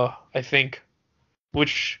 I think,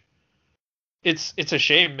 which it's a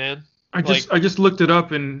shame, man. Like, I just looked it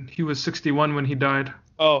up and he was 61 when he died.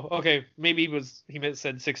 oh, okay, maybe he meant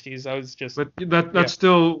said 60s. I was just But yeah. that's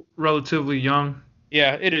still relatively young.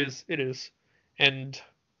 Yeah, it is. And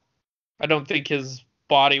I don't think his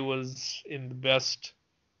body was in the best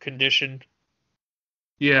condition.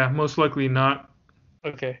 Yeah, most likely not.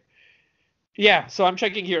 Okay. Yeah, so I'm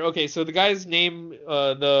checking here. Okay, so the guy's name,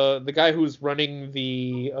 the guy who's running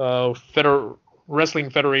the Wrestling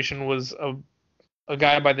Federation was a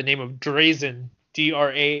guy by the name of Drazen,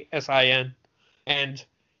 Drasin, and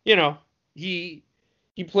you know he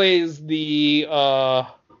plays he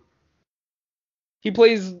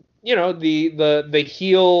plays the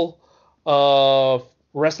heel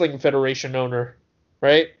Wrestling Federation owner,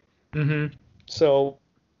 right? Mm-hmm. So,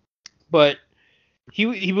 but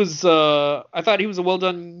he was I thought he was a well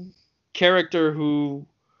done character who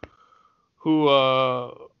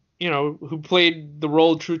played the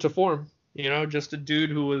role true to form. Just a dude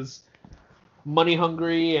who was money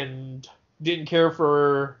hungry and didn't care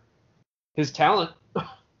for his talent.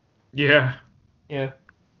 Yeah. Yeah.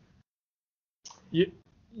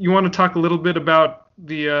 You want to talk a little bit about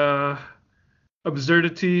the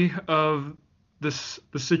absurdity of the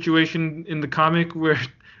situation in the comic where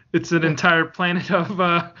it's an entire planet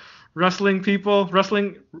of wrestling people,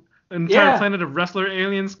 an entire planet of wrestler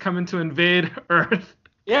aliens coming to invade Earth.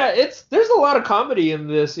 Yeah, there's a lot of comedy in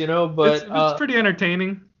this, but it's pretty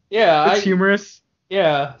entertaining. Yeah, it's humorous.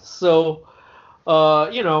 Yeah, so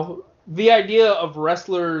the idea of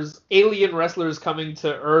alien wrestlers coming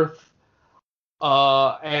to Earth,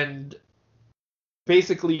 and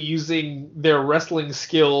basically using their wrestling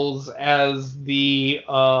skills as that's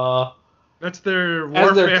their warfare.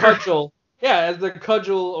 As their cudgel. Yeah, as their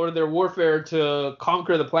cudgel or their warfare to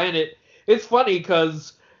conquer the planet. It's funny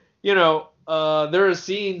because, there are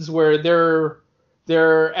scenes where they're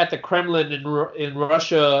at the Kremlin in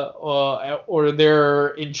Russia, or they're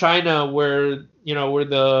in China where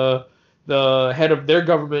the head of their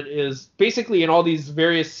government is basically in all these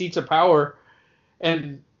various seats of power,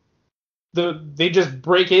 and they just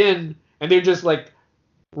break in and they're just like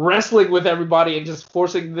wrestling with everybody and just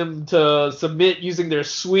forcing them to submit using their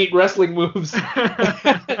sweet wrestling moves.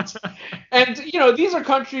 and these are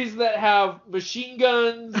countries that have machine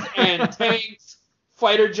guns and tanks,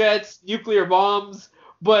 fighter jets, nuclear bombs,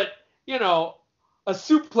 but a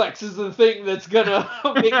suplex is the thing that's gonna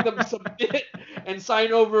make them submit and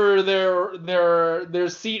sign over their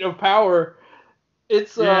seat of power.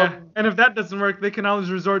 It's and if that doesn't work, they can always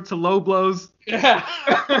resort to low blows. Yeah.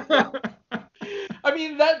 I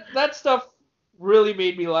mean, that stuff really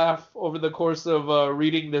made me laugh over the course of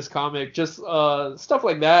reading this comic. Just stuff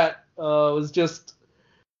like that was just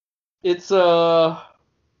it's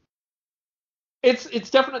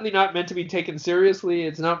definitely not meant to be taken seriously.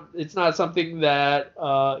 It's not something that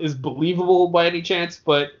is believable by any chance,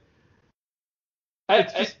 but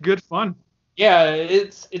it's just good fun. Yeah,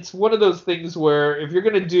 it's one of those things where if you're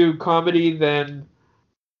gonna do comedy, then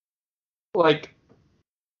like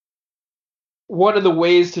one of the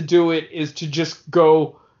ways to do it is to just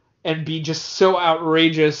go and be just so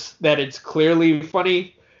outrageous that it's clearly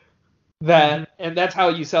funny, and that's how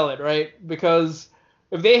you sell it, right? Because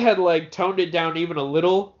if they had like toned it down even a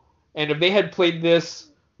little, and if they had played this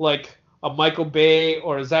like a Michael Bay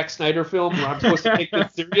or a Zack Snyder film where I'm supposed to take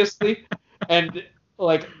this seriously, and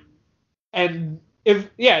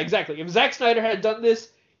if Zack Snyder had done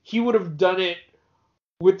this, he would have done it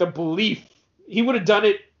with the belief. He would have done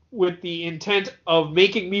it with the intent of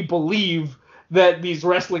making me believe that these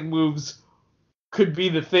wrestling moves could be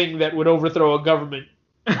the thing that would overthrow a government.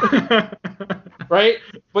 Right?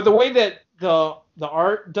 But the way that the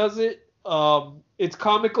art does it, it's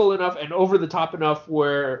comical enough and over the top enough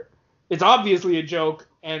where it's obviously a joke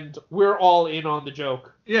and we're all in on the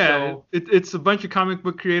joke. Yeah, so, it's a bunch of comic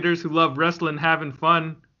book creators who love wrestling having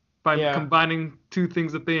fun by combining two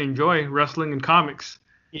things that they enjoy, wrestling and comics.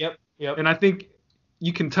 Yep. And I think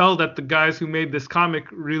you can tell that the guys who made this comic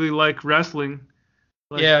really like wrestling.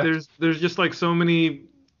 Like, there's just like so many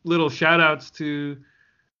little shout outs to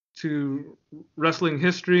wrestling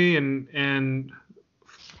history and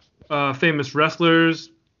famous wrestlers.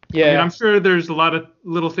 Yeah. I mean, I'm sure there's a lot of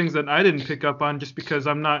little things that I didn't pick up on just because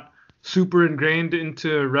I'm not super ingrained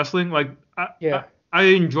into wrestling. Like I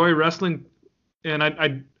enjoy wrestling, and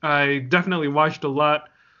I definitely watched a lot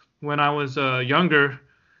when I was younger.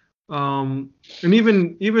 And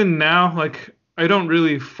even now, like I don't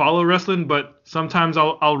really follow wrestling, but sometimes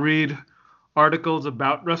I'll read articles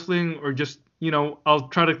about wrestling, or just I'll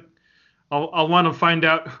want to find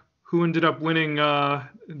out who ended up winning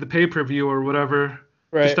the pay-per-view or whatever,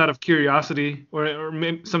 just Right. out of curiosity, or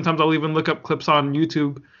maybe, sometimes I'll even look up clips on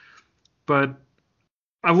YouTube. But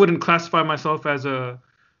I wouldn't classify myself as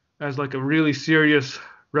like a really serious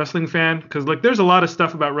wrestling fan, because like there's a lot of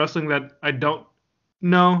stuff about wrestling that I don't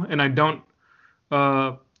know, and I don't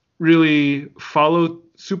uh, really follow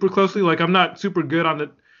super closely. Like I'm not super good on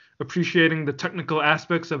the appreciating the technical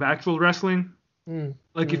aspects of actual wrestling. Mm,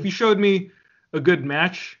 Like if mm. you showed me a good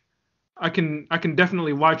match, I can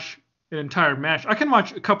definitely watch an entire match. I can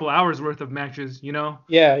watch a couple hours worth of matches, Yeah,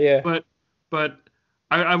 yeah. but but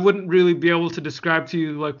I wouldn't really be able to describe to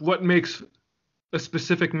you like what makes a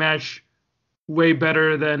specific match way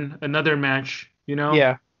better than another match.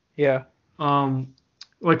 Yeah. Yeah. Um,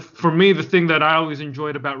 like for me, the thing that I always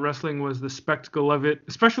enjoyed about wrestling was the spectacle of it,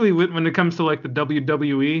 especially when it comes to like the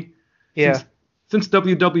WWE. Yeah. Since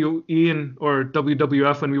WWE or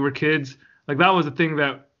WWF when we were kids, like that was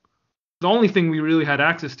the only thing we really had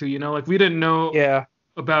access to. Like we didn't know Yeah.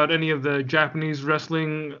 about any of the Japanese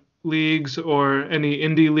wrestling leagues or any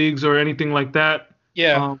indie leagues or anything like that.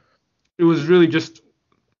 Yeah. Um, it was really just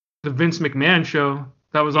the Vince McMahon show.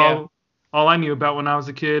 That was Yeah. all I knew about when I was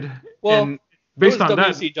a kid. Well, And there based was on that,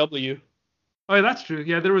 WCW. oh yeah, that's true.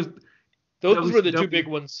 Yeah, there was Those were the two WCW. big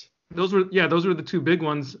ones. Those were the two big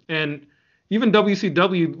ones. And even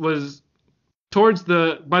WCW was towards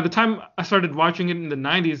by the time I started watching it in the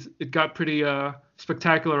 90s, it got pretty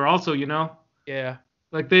spectacular also. Yeah.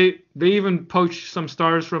 Like they even poached some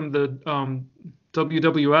stars from the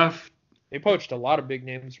WWF. They poached a lot of big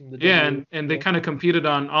names from the Yeah, W. and they kind of competed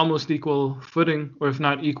on almost equal footing, or if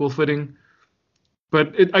not equal footing.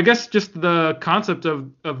 But I guess just the concept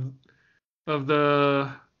of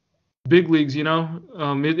the big leagues,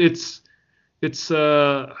 it's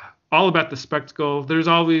all about the spectacle. There's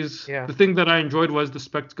always Yeah. the thing that I enjoyed was the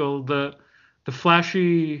spectacle, the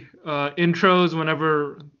flashy intros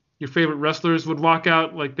whenever your favorite wrestlers would walk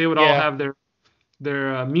out. Like they would all Yeah. have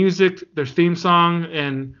their music, their theme song,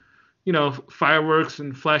 and fireworks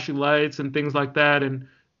and flashy lights and things like that, and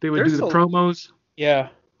they would do There's the a promos. yeah.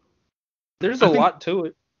 There's a I think lot to it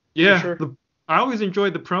for Yeah, sure. I always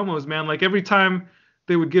enjoyed the promos, man. Like every time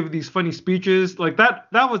they would give these funny speeches, like that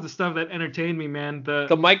was the stuff that entertained me, man.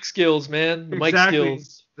 The mic skills, man. The mic Exactly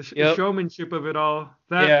skills. the Yep. showmanship of it all.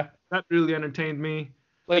 That Yeah. that really entertained me.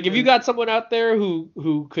 Like if you And got someone out there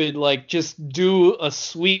who could like just do a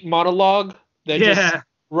sweet monologue that just yeah,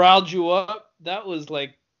 riled you up, that was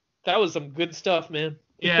some good stuff, man.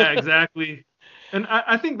 yeah, exactly. And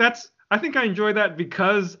I think I enjoy that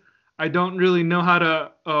because I don't really know how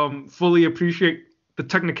to fully appreciate the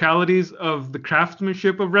technicalities of the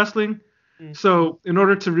craftsmanship of wrestling. Mm. So in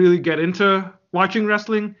order to really get into watching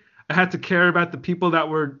wrestling, I had to care about the people that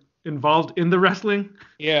were involved in the wrestling.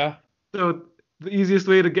 Yeah. So the easiest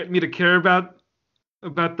way to get me to care about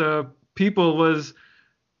the people was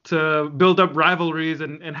to build up rivalries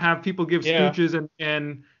and have people give Yeah. speeches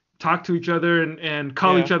and talk to each other and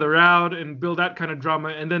call Yeah. each other out and build that kind of drama.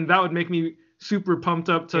 And then that would make me super pumped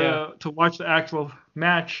up Yeah. to watch the actual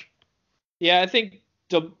match. Yeah, I think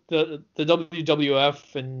the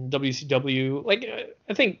WWF and WCW, like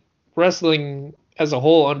I think wrestling as a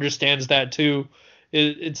whole understands that too.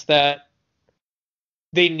 It's that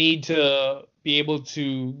they need to be able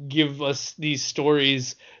to give us these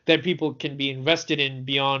stories that people can be invested in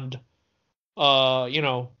beyond you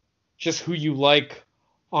know, just who you like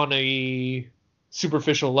on a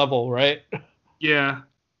superficial level, right? Yeah,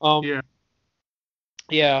 Um yeah,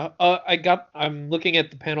 yeah, I'm looking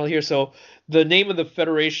at the panel here. So the name of the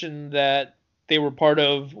federation that they were part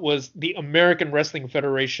of was the American Wrestling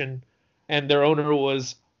Federation, and their owner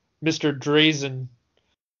was Mr. Drazen.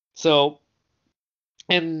 So,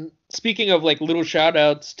 and speaking of like little shout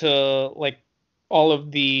outs to like all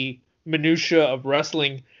of the minutia of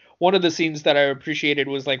wrestling, one of the scenes that I appreciated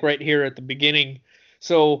was like right here at the beginning.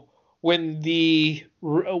 So when the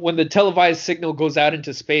televised signal goes out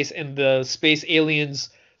into space and the space aliens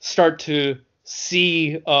start to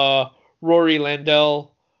see Rory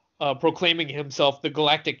Landell proclaiming himself the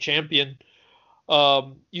galactic champion,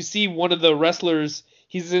 you see one of the wrestlers.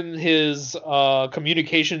 He's in his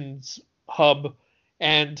communications hub,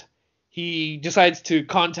 and he decides to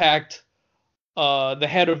contact the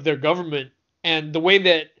head of their government. And the way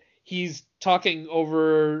that he's talking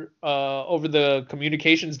over the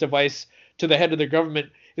communications device to the head of their government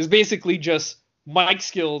is basically just mic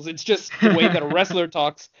skills. It's just the way that a wrestler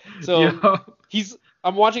talks. So Yeah.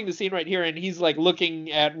 I'm watching the scene right here, and he's like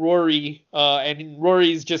looking at Rory, and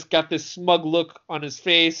Rory's just got this smug look on his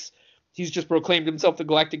face. He's just proclaimed himself the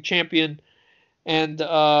Galactic Champion, and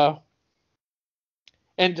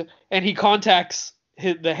he contacts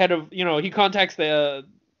the head of, he contacts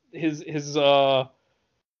his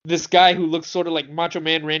this guy who looks sort of like Macho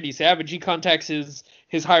Man Randy Savage. He contacts his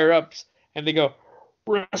higher ups, and they go,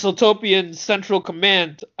 WrestleTopian Central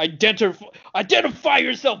Command, identify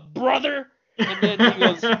yourself, brother. And then he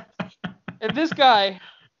goes, and this guy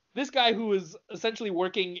who is essentially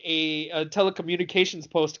working a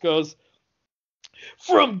telecommunications post goes,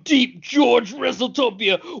 from Deep George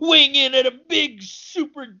WrestleTopia, weighing in at a big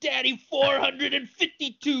super daddy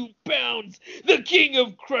 452 pounds, the king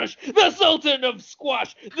of crush, the sultan of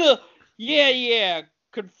squash,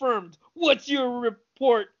 confirmed. What's your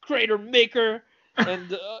report, crater maker?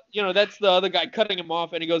 And, that's the other guy cutting him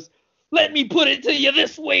off, and he goes, let me put it to you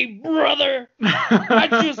this way, brother. I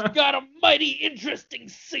just got a mighty interesting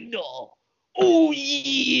signal. Oh,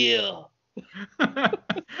 yeah.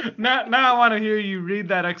 Now I want to hear you read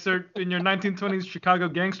that excerpt in your 1920s Chicago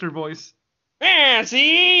gangster voice.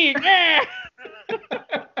 See?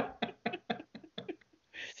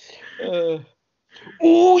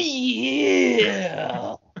 Oh,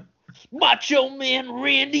 yeah. Macho Man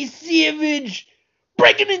Randy Savage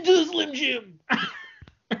breaking into the Slim Jim.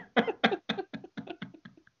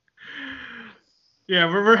 Yeah,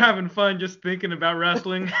 we're having fun just thinking about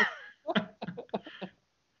wrestling.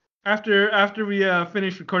 After we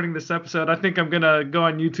finish recording this episode, I think I'm gonna go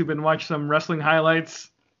on YouTube and watch some wrestling highlights.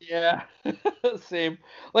 Yeah, same.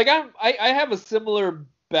 Like I have a similar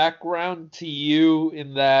background to you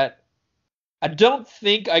in that I don't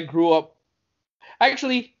think I grew up.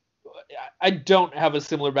 Actually, I don't have a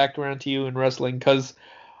similar background to you in wrestling, because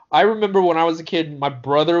I remember when I was a kid, my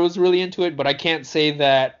brother was really into it, but I can't say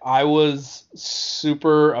that I was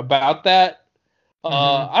super about that.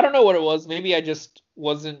 I don't know what it was. Maybe I just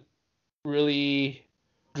wasn't really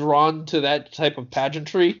drawn to that type of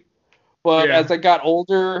pageantry. But as I got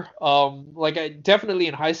older, I definitely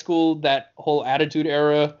in high school, that whole Attitude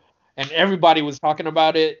Era, and everybody was talking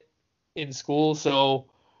about it in school. So,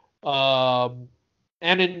 and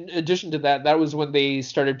in addition to that, that was when they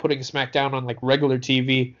started putting SmackDown on like regular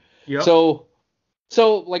TV. Yep. So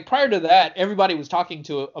like prior to that, everybody was talking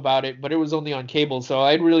about it, but it was only on cable. So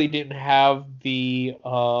I really didn't have the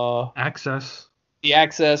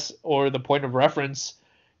access or the point of reference,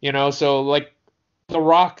 So like The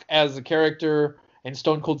Rock as a character and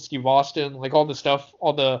Stone Cold Steve Austin, like all the stuff,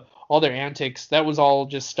 all their antics, that was all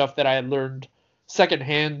just stuff that I had learned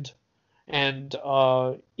secondhand. And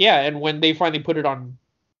and when they finally put it on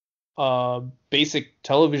basic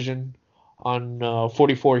television on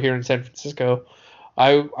 44 here in San Francisco,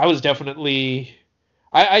 I was definitely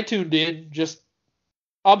I tuned in, just,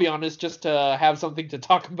 I'll be honest, just to have something to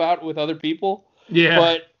talk about with other people.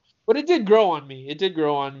 Yeah. But it did grow on me.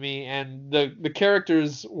 And the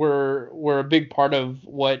characters were a big part of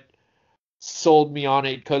what sold me on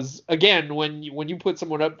it. Because again, when you put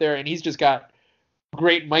someone up there and he's just got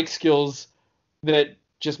great mic skills that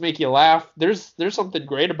just make you laugh, there's something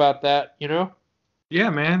great about that, Yeah,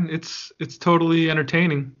 man, it's totally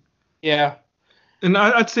entertaining. Yeah. And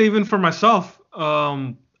I'd say even for myself,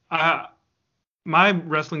 my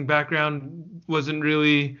wrestling background wasn't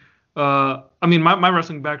really. My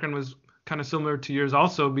wrestling background was kind of similar to yours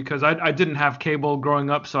also, because I didn't have cable growing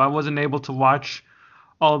up, so I wasn't able to watch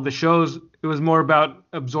all of the shows. It was more about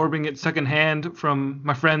absorbing it secondhand from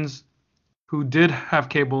my friends who did have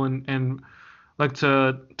cable and like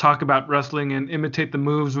to talk about wrestling and imitate the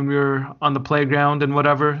moves when we were on the playground and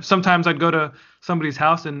whatever. Sometimes I'd go to somebody's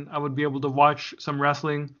house and I would be able to watch some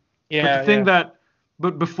wrestling. Yeah.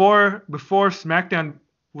 But before SmackDown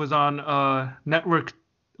was on network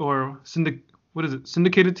or syndicated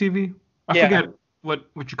TV. I forget what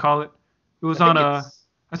you call it. It was I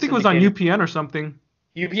think it was on UPN or something.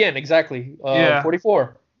 UPN, exactly.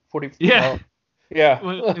 44. Yeah. Yeah.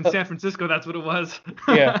 Well, in San Francisco, that's what it was.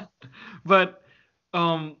 Yeah. But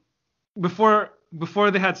before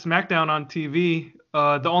they had SmackDown on TV,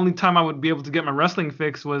 the only time I would be able to get my wrestling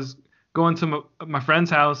fix was going to my friend's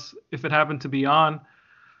house if it happened to be on.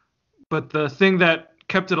 But the thing that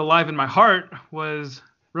kept it alive in my heart was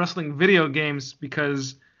wrestling video games,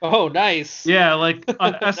 because oh, nice. Yeah, like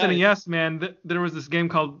on SNES, man, there was this game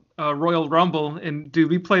called Royal Rumble, and dude,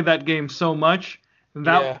 we played that game so much. And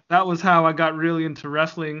that was how I got really into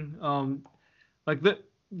wrestling.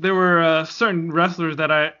 There were certain wrestlers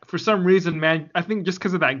that for some reason, man, I think just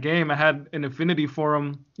because of that game, I had an affinity for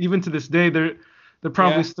them. Even to this day, they're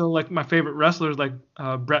probably Yeah. still like my favorite wrestlers, like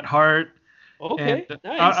Bret Hart. And Okay.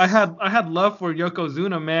 I Nice. had love for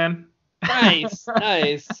Yokozuna, man. Nice.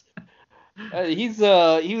 Nice. He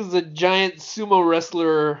was a giant sumo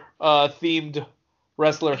wrestler themed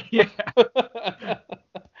wrestler. Yeah.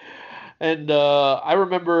 And I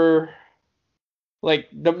remember like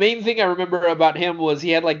the main thing I remember about him was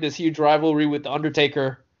he had like this huge rivalry with the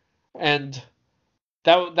Undertaker, and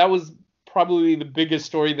that was probably the biggest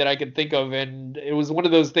story that I could think of, and it was one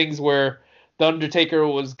of those things where the Undertaker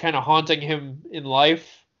was kind of haunting him in life,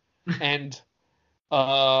 and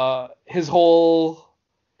his whole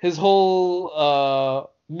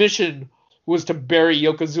mission was to bury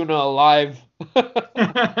Yokozuna alive. So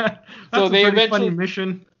That's a they pretty funny eventually,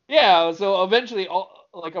 mission. yeah, so eventually,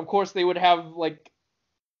 like of course they would have like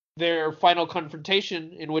their final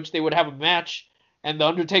confrontation in which they would have a match, and the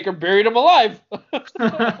Undertaker buried him alive.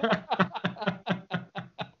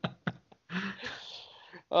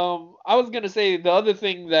 I was gonna say the other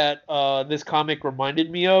thing that this comic reminded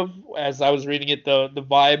me of as I was reading it, the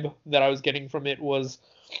vibe that I was getting from it was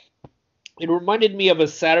it reminded me of a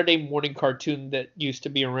Saturday morning cartoon that used to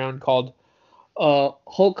be around called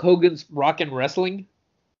Hulk Hogan's Rockin' Wrestling.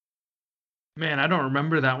 Man, I don't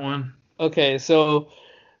remember that one. Okay, so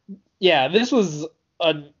yeah, this was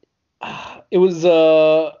a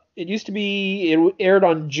it used to be it aired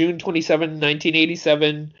on June 27,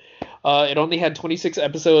 1987. It only had 26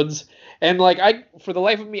 episodes, and like I for the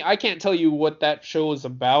life of me I can't tell you what that show was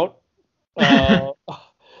about. Uh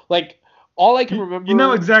like all I can You know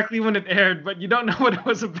remember, exactly when it aired, but you don't know what it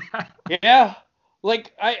was about. yeah,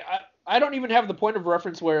 like I don't even have the point of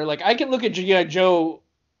reference where like I can look at G.I. Joe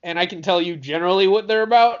and I can tell you generally what they're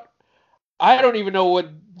about. I don't even know what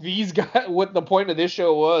these guys, what the point of this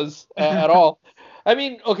show was at all. I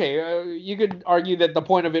mean, okay, you could argue that the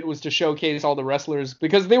point of it was to showcase all the wrestlers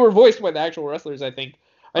because they were voiced by the actual wrestlers. I think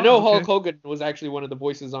I Oh, know Hulk okay. Hogan was actually one of the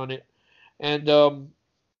voices on it, and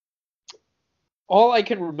all I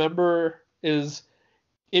can remember is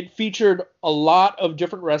it featured a lot of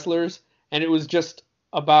different wrestlers, and it was just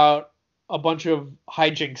about a bunch of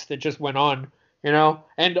hijinks that just went on, you know.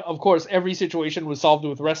 And of course, every situation was solved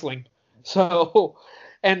with wrestling. So,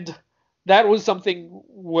 and that was something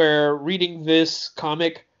where reading this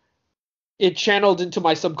comic, it channeled into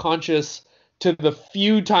my subconscious to the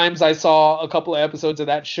few times I saw a couple of episodes of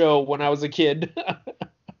that show when I was a kid.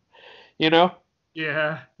 You know?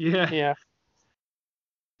 Yeah, yeah, Yeah.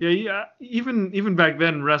 yeah, yeah. Even back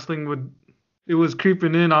then, wrestling would it was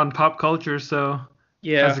creeping in on pop culture. So as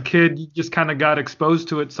Yeah. a kid, you just kind of got exposed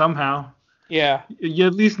to it somehow. Yeah. You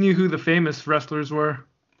at least knew who the famous wrestlers were.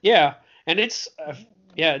 Yeah. And it's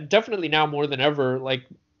yeah, definitely now more than ever like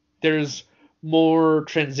there's more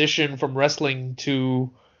transition from wrestling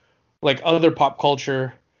to like other pop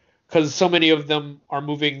culture because so many of them are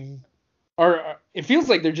moving or it feels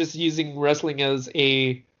like they're just using wrestling as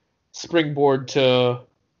a springboard to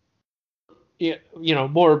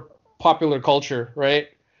more popular culture, right?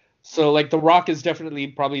 So like The Rock is definitely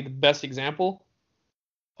probably the best example.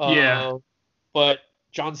 Yeah. Uh, but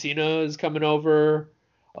John Cena is coming over.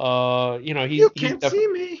 You He's can't see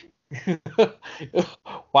me.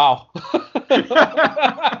 wow.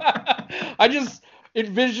 I just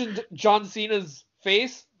envisioned John Cena's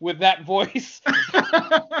face with that voice.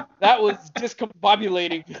 That was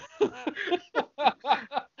discombobulating.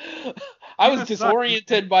 I was Cena sucks, man.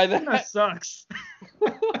 disoriented by Cena that. sucks.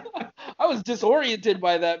 I was disoriented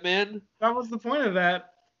by that, man, That was the point of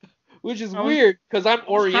that. which is I was weird because I'm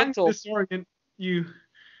I was trying to Oriental. disorient you.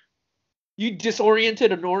 You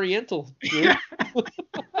disoriented an Oriental, Drew. Yeah.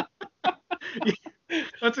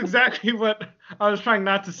 That's exactly what I was trying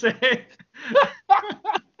not to say.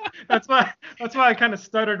 That's why I kind of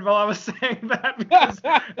stuttered while I was saying that because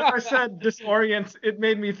if I said disorient, it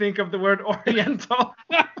made me think of the word Oriental.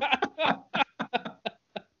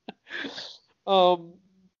 um,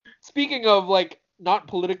 Speaking of like not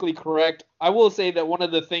politically correct, I will say that one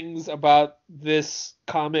of the things about this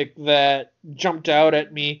comic that jumped out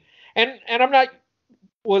at me, and I'm not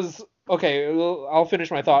was okay. I'll finish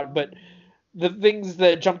my thought, but the things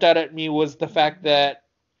that jumped out at me was the fact that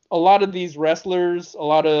a lot of these wrestlers, a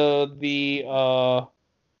lot of the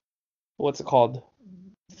what's it called,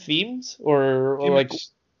 themes or like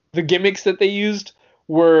Gimmicks. the gimmicks that they used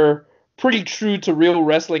were pretty true to real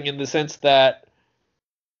wrestling in the sense that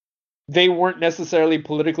they weren't necessarily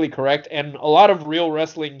politically correct, and a lot of real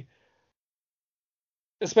wrestling,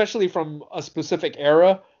 especially from a specific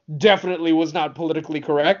era, definitely was not politically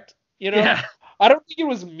correct. You know, Yeah. I don't think it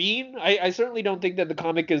was mean. I certainly don't think that the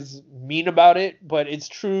comic is mean about it, but it's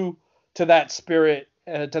true to that spirit,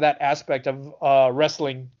 to that aspect of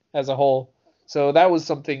wrestling as a whole. So that was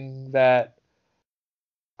something that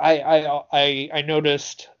I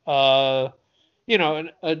noticed, in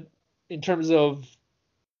terms of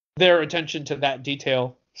their attention to that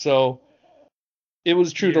detail. So it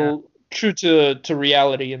was Yeah. true to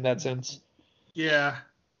reality in that sense. Yeah.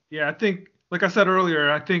 Yeah. I think, like I said earlier,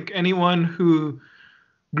 I think anyone who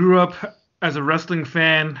grew up as a wrestling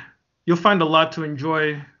fan, you'll find a lot to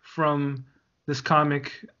enjoy from this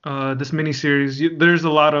comic, this miniseries. There's a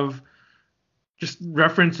lot of just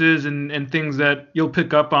references and things that you'll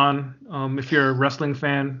pick up on if you're a wrestling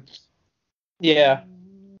fan. Yeah,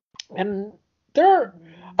 and there are.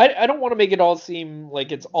 I don't want to make it all seem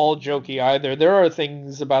like it's all jokey either. There are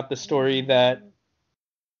things about the story that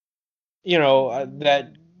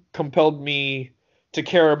that compelled me to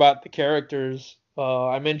care about the characters.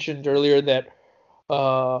 I mentioned earlier that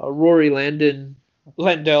Rory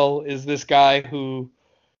Landell is this guy who,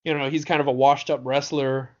 he's kind of a washed up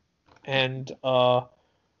wrestler, and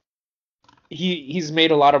he's made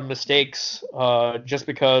a lot of mistakes just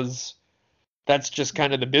because that's just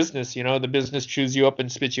kind of the business. The business chews you up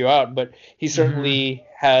and spits you out. But he Hmm. certainly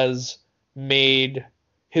has made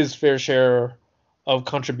his fair share of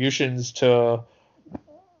contributions to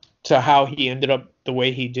how he ended up the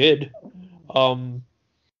way he did. Um,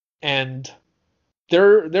 and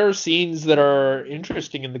there are scenes that are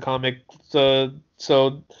interesting in the comic. So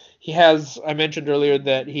he has I mentioned earlier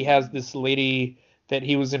that he has this lady that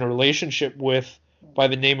he was in a relationship with by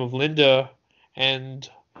the name of Linda, and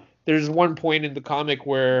there's one point in the comic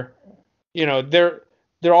where they're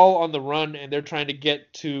all on the run and they're trying to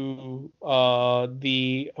get to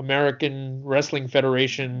the American Wrestling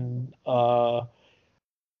Federation,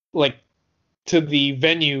 like to the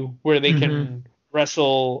venue where they Hmm. can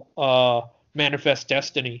wrestle Manifest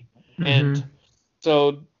Destiny. And Hmm.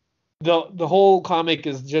 so the whole comic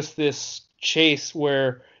is just this chase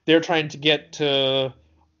where they're trying to get to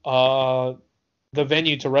uh, the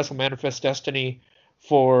venue to wrestle Manifest Destiny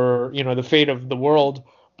for the fate of the world,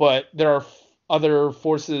 but there are other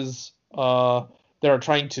forces that are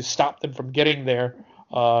trying to stop them from getting there.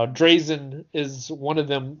 Drazen is one of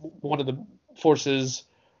the forces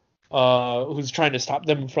who's trying to stop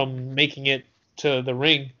them from making it to the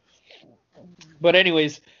ring. But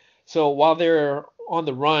anyways, so while they're on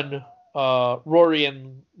the run, Rory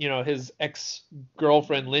and his ex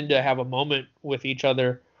girlfriend Linda have a moment with each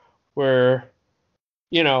other where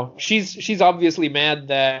she's obviously mad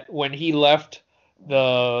that when he left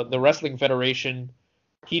the wrestling federation,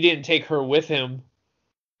 he didn't take her with him,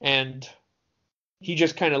 and he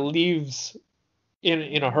just kind of leaves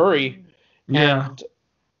in a hurry, Yeah.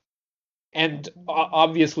 and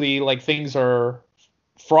obviously like things are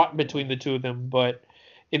fraught between the two of them. But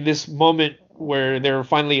in this moment where they're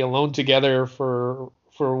finally alone together for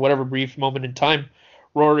whatever brief moment in time,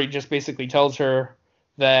 Rory just basically tells her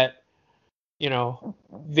that you know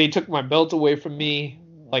they took my belt away from me.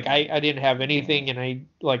 Like I didn't have anything, and I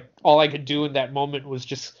like all I could do in that moment was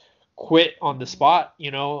just quit on the spot,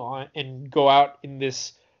 and go out in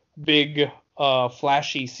this big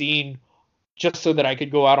flashy scene just so that I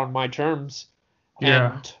could go out on my terms.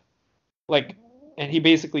 Yeah. And like and he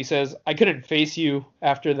basically says I couldn't face you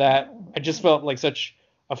after that. I just felt like such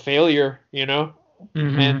a failure.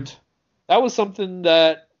 Hmm. And that was something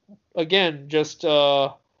that again just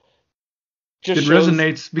It shows.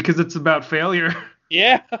 resonates because it's about failure.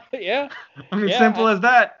 Yeah, yeah, I mean, yeah. simple as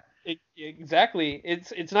that. Exactly.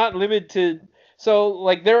 It's not limited to. So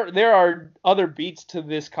like there are other beats to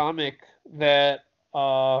this comic that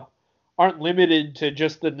uh aren't limited to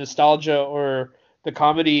just the nostalgia or the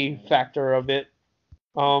comedy factor of it.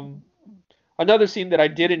 Um, Another scene that I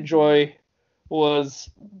did enjoy was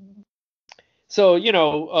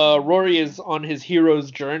Rory is on his hero's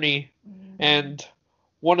journey, and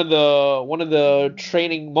one of the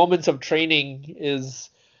training moments of training is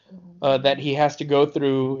that he has to go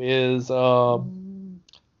through is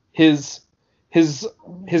his his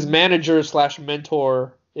his manager slash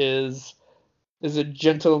mentor is a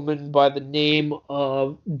gentleman by the name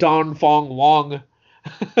of Don Fong Long.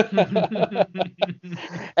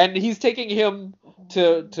 And he's taking him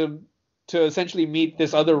to essentially meet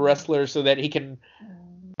this other wrestler so that he can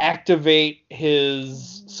activate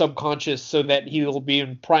his subconscious so that he will be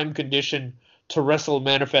in prime condition to wrestle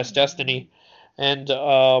Manifest Destiny. And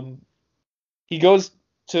he goes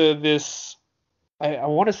to this. I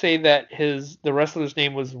want to say that the wrestler's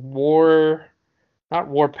name was War, not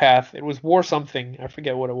Warpath. It was War something. I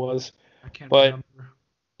forget what it was. I can't But remember.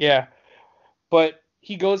 yeah, but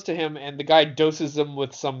he goes to him and the guy doses him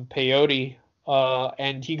with some peyote.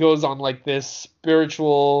 And he goes on like this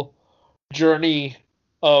spiritual journey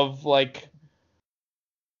of like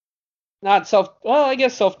not self. Well, I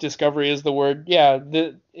guess self-discovery is the word. Yeah,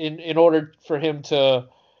 in order for him to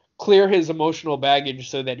clear his emotional baggage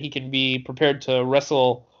so that he can be prepared to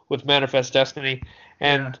wrestle with Manifest Destiny.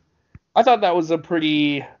 Yeah. And I thought that was a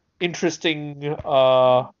pretty interesting,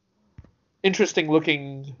 interesting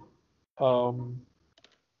looking um,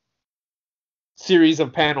 series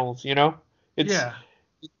of panels. You know, it's Yeah.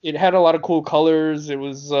 it had a lot of cool colors. It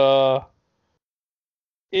was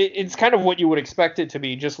it's kind of what you would expect it to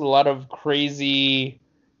be, just a lot of crazy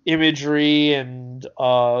imagery, and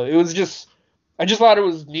it was just I just thought it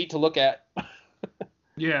was neat to look at.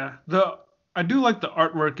 Yeah. The I do like the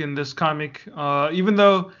artwork in this comic. Even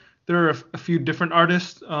though there are a few different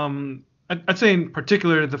artists. I'd say in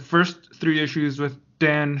particular the first three issues with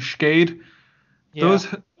Dan Schade. Yeah, Those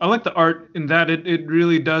I like the art in that it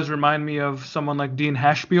really does remind me of someone like Dean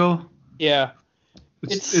Hashbiel. yeah,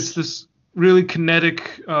 It's it's this really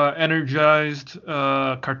kinetic, energized,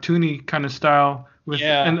 cartoony kind of style with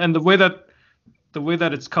yeah, and the way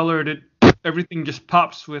that it's colored, it everything just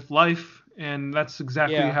pops with life, and that's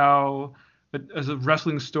exactly yeah, how as a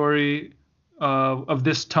wrestling story of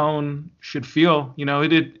this tone should feel. You know,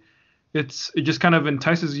 it just kind of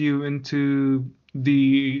entices you into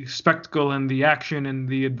the spectacle and the action and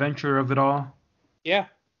the adventure of it all. yeah,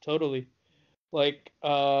 totally. Like,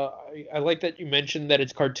 I like that you mentioned that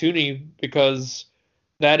it's cartoony because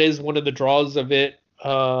that is one of the draws of it.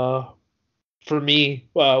 For me,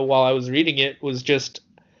 while I was reading it, was just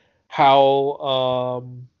how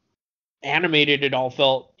animated it all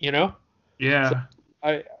felt. You know, so Yeah.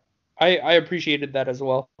 I I appreciated that as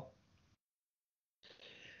well.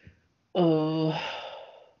 Uh,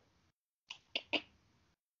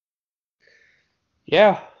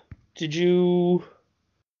 yeah. Did you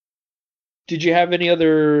did you have any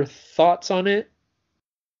other thoughts on it?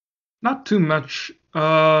 Not too much.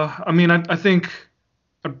 I mean, I think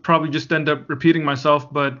I'd probably just end up repeating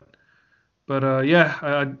myself, but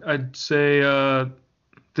yeah, I'd say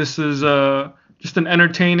this is just an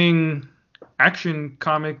entertaining action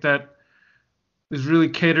comic that is really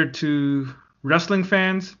catered to wrestling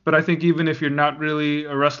fans. But I think even if you're not really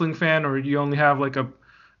a wrestling fan or you only have like a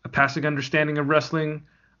passing understanding of wrestling,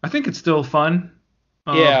 I think it's still fun.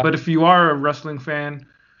 Yeah, But if you are a wrestling fan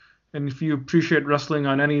and if you appreciate wrestling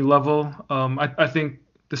on any level, I think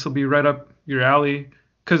this will be right up your alley.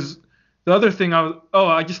 Because the other thing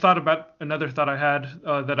I just thought about another thought I had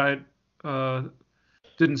that I uh,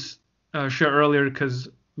 didn't share earlier because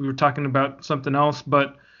we were talking about something else.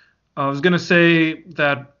 But I was gonna say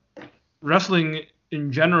that wrestling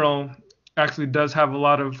in general actually does have a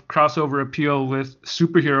lot of crossover appeal with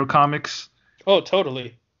superhero comics. oh,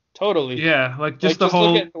 totally, totally. Yeah, like Like, just the just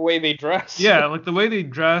look whole at the way they dress. yeah, like the way they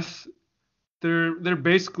dress, they're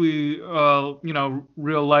basically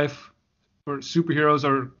real life or superheroes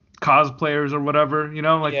or cosplayers or whatever,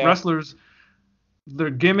 like Yeah, wrestlers, their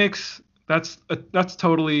gimmicks, that's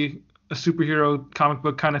totally a superhero comic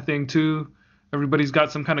book kind of thing too. Everybody's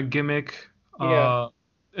got some kind of gimmick. yeah,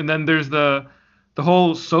 And then there's the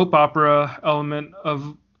whole soap opera element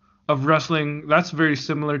of wrestling. That's very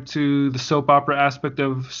similar to the soap opera aspect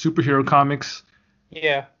of superhero comics.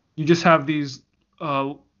 yeah, You just have these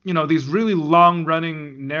these really long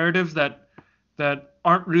running narratives that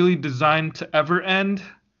aren't really designed to ever end. yeah,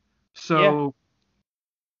 So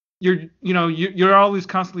you're always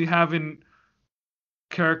constantly having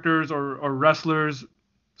characters or wrestlers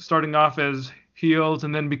starting off as heels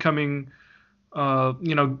and then becoming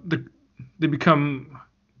they become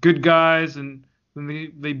good guys and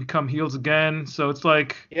then they become heels again. So it's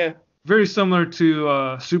like yeah. very similar to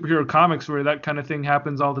superhero comics where that kind of thing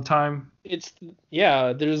happens all the time. It's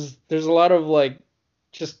yeah. There's a lot of like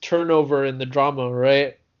just turnover in the drama,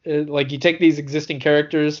 right? Like you take these existing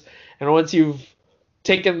characters, and once you've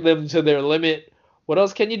taken them to their limit, what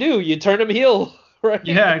else can you do? You turn them heel, right?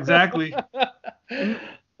 Yeah, exactly. And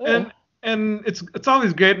and and it's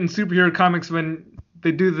always great in superhero comics when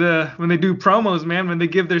they do promos, man, when they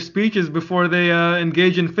give their speeches before they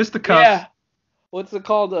engage in fisticuffs. Yeah. What's it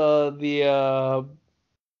called? I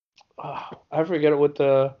forget what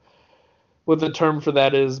the term for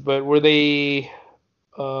that is, but where they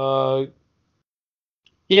uh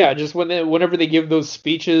yeah, just whenever they give those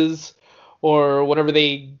speeches or whenever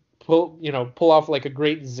they pull off like a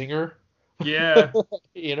great zinger, Yeah,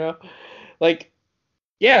 you know? Like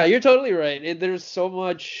yeah, you're totally right. There's so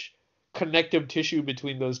much connective tissue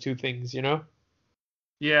between those two things, you know?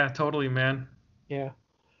 yeah, totally, man. Yeah.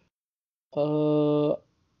 Uh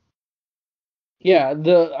yeah,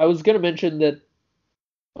 the I was gonna mention that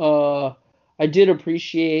uh I did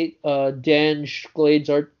appreciate Dan Schlade's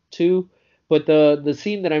art too, but the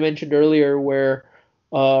scene that I mentioned earlier where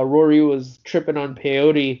Rory was tripping on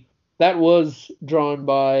peyote. That was drawn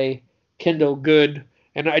by Kendall Good,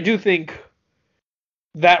 and I do think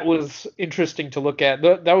that was interesting to look at.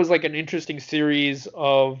 That was like an interesting series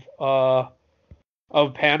of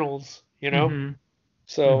panels, you know. Mhm.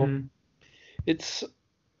 So Mhm. it's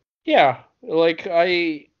yeah, like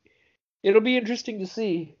it'll be interesting to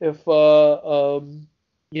see if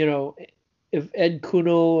you know, if Ed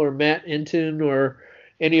Kuno or Matt Enton or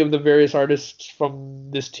any of the various artists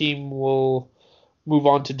from this team will move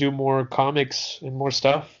on to do more comics and more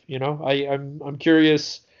stuff. You know, I'm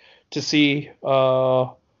curious to see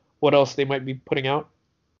what else they might be putting out.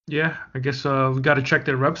 Yeah, I guess we got to check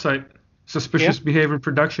their website, Yeah. Suspicious Behavior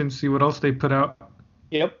Productions, see what else they put out.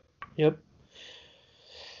 Yep. Yep.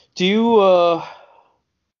 Do you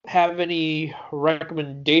have any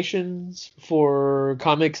recommendations for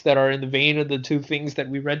comics that are in the vein of the two things that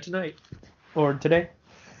we read tonight or today?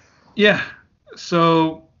 Yeah.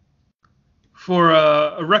 So for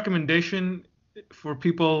a recommendation for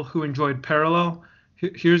people who enjoyed Parallel,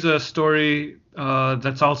 here's a story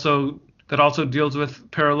that also deals with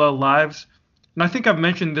parallel lives. And I think I've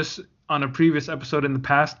mentioned this on a previous episode in the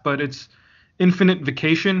past, but it's Infinite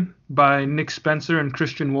Vacation by Nick Spencer and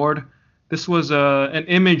Christian Ward. This was an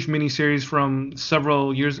Image miniseries from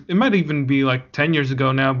several years. It might even be like 10 years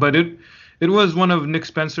ago now, but it was one of Nick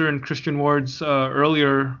Spencer and Christian Ward's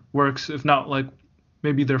earlier works, if not like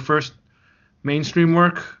maybe their first mainstream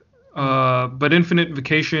work. But Infinite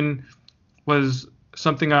Vacation was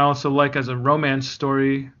something I also like as a romance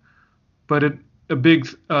story. But a big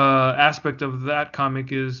aspect of that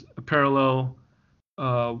comic is a parallel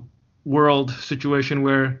uh, world situation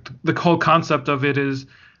where the whole concept of it is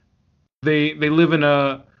they live in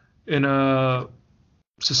a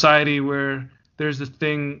society where there's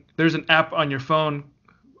an app on your phone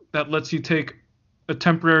that lets you take a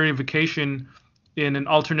temporary vacation in an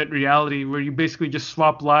alternate reality where you basically just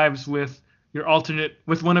swap lives with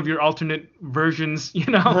one of your alternate versions, you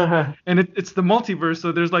know. And it's the multiverse,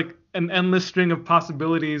 so there's like an endless string of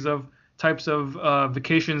possibilities of types of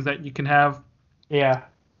vacations that you can have. Yeah, that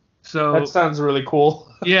So sounds really cool.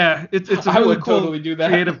 yeah, it's a I really would cool totally do that.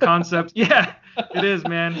 creative concept. Yeah, it is,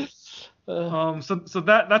 man. Uh, So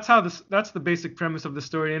that's the basic premise of the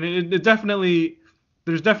story, and it definitely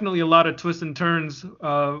there's definitely a lot of twists and turns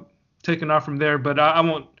taken off from there, but I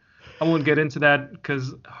won't get into that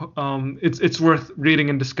because it's worth reading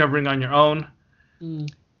and discovering on your own. mm,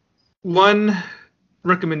 One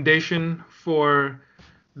recommendation for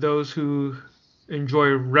those who enjoy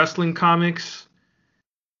wrestling comics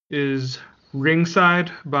is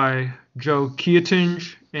Ringside by Joe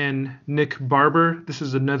Keatinge and Nick Barber. This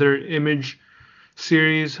is another Image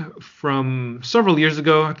series from several years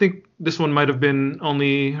ago. I think this one might have been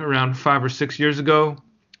only around 5 or 6 years ago.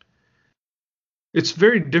 It's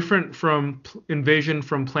very different from Invasion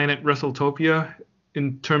from Planet WrestleTopia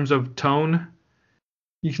in terms of tone.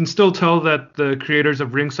 You can still tell that the creators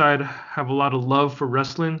of Ringside have a lot of love for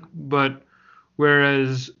wrestling, but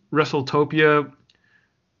whereas WrestleTopia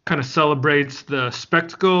kind of celebrates the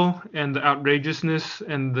spectacle and the outrageousness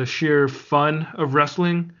and the sheer fun of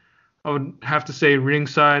wrestling, I would have to say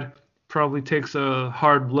Ringside probably takes a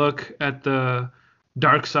hard look at the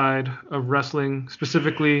dark side of wrestling,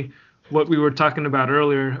 specifically what we were talking about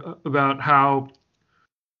earlier about how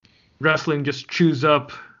wrestling just chews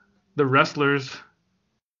up the wrestlers.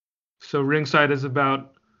 So Ringside is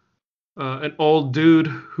about an old dude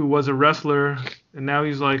who was a wrestler and now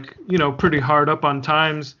he's like, you know, pretty hard up on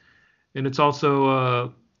times. And it's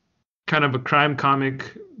also kind of a crime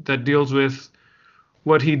comic that deals with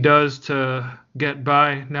what he does to get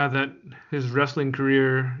by now that his wrestling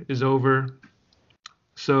career is over.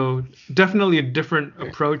 So definitely a different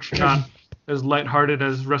approach, not as lighthearted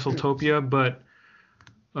as WrestleTopia, but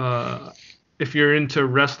if you're into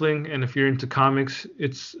wrestling and if you're into comics,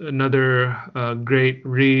 it's another great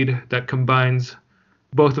read that combines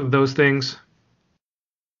both of those things.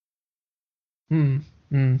 mm,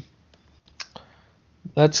 mm.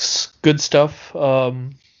 That's good stuff.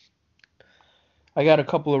 I got a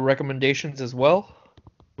couple of recommendations as well.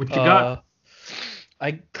 What you got?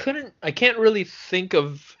 I can't really think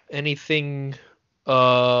of anything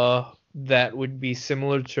that would be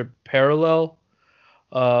similar to Parallel.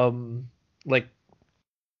 Like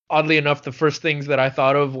oddly enough, the first things that I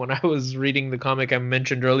thought of when I was reading the comic I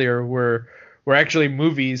mentioned earlier were actually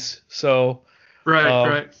movies. So Right, um,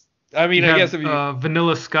 right. I mean, You I had guess if you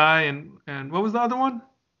Vanilla Sky and what was the other one?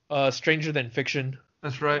 Stranger Than Fiction.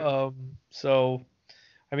 That's right. So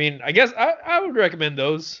I mean, I guess I would recommend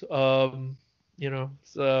those. You know,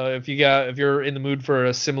 so if you're in the mood for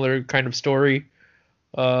a similar kind of story,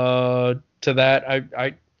 to that.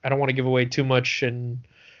 I don't want to give away too much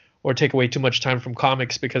or take away too much time from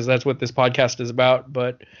comics because that's what this podcast is about.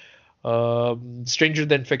 But Stranger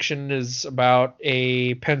Than Fiction is about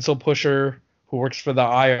a pencil pusher who works for the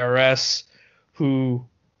IRS who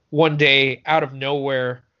one day out of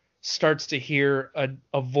nowhere starts to hear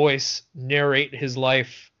a voice narrate his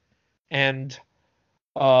life, and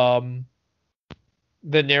the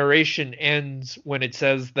narration ends when it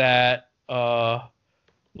says that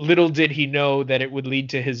little did he know that it would lead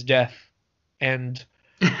to his death. And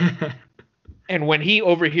and when he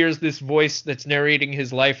overhears this voice that's narrating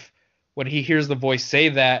his life, when he hears the voice say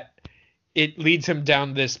that, it leads him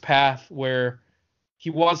down this path where he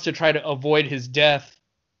wants to try to avoid his death,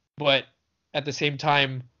 but at the same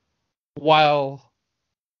time, while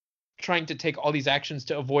trying to take all these actions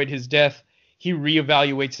to avoid his death, he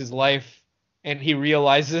reevaluates his life and he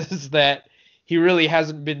realizes that he really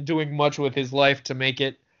hasn't been doing much with his life to make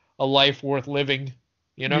it a life worth living,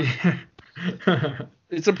 you know? Yeah.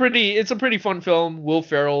 It's a pretty fun film. Will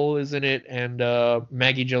Ferrell is in it, and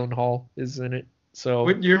Maggie Gyllenhaal is in it. So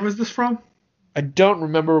what year was this from? I don't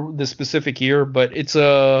remember the specific year, but it's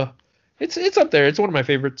up there. It's one of my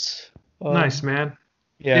favorites. Nice, man.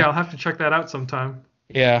 Yeah, I'll have to check that out sometime.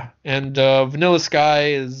 Yeah, and Vanilla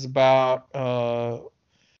Sky is about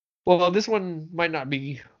well, this one might not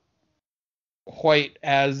be quite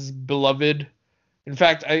as beloved. In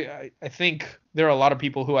fact, I think there are a lot of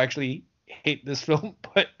people who actually hate this film,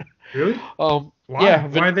 but really? Why? Yeah,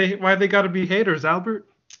 why they gotta be haters, Albert?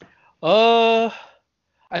 I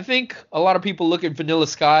think a lot of people look at Vanilla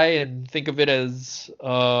Sky and think of it as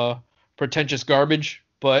pretentious garbage,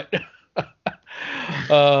 but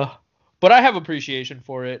but I have appreciation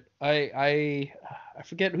for it. I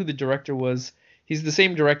forget who the director was. He's the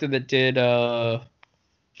same director that did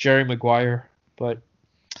Jerry Maguire, but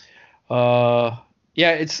yeah,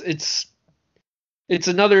 it's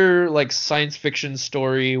another like science fiction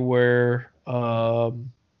story where the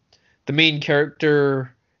main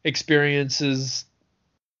character experiences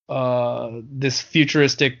this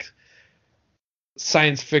futuristic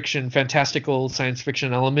fantastical science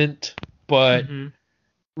fiction element, but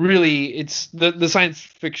really it's the science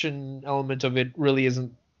fiction element of it really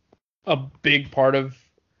isn't a big part of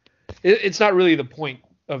it. It's not really the point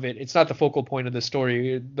of it. It's not the focal point of the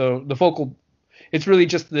story. It's really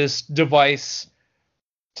just this device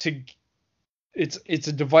it's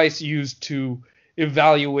a device used to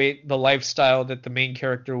evaluate the lifestyle that the main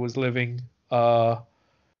character was living.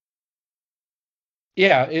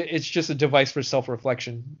 It's just a device for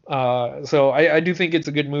self-reflection. So I do think it's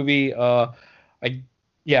a good movie. I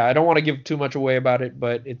don't want to give too much away about it,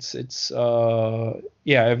 but it's if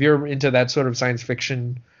you're into that sort of science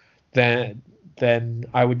fiction, then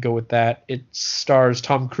I would go with that. It stars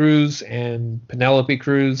Tom Cruise and Penelope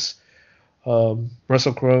Cruz. Kurt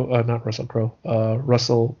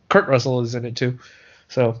Russell is in it too.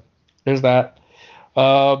 So there's that.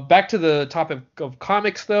 Back to the topic of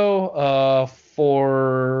comics though,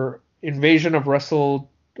 for Invasion of from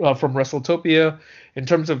WrestleTopia, in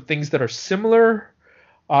terms of things that are similar,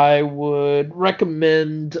 I would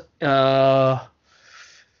recommend Rock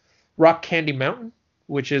Candy Mountain,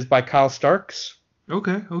 which is by Kyle Starks.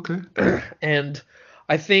 Okay. And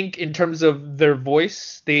I think in terms of their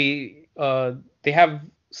voice, they have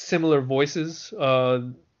similar voices,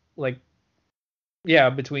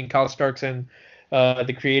 between Kyle Starks and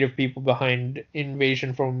the creative people behind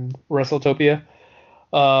Invasion from WrestleTopia.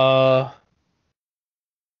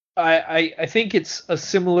 I think it's a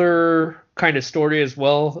similar kind of story as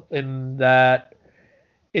well, in that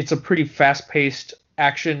it's a pretty fast-paced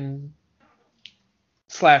action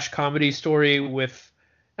 / comedy story with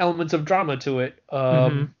elements of drama to it.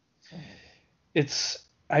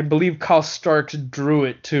 I believe Kyle Starks drew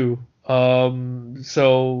it too.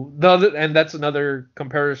 So that's another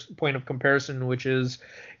point of comparison, which is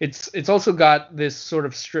it's also got this sort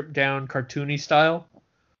of stripped down cartoony style.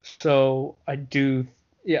 So I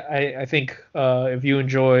think if you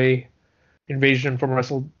enjoy Invasion from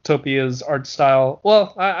WrestleTopia's art style,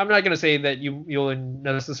 well, I'm not going to say that you'll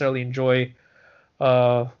necessarily enjoy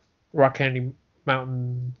Rock Candy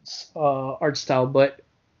Mountain's art style, but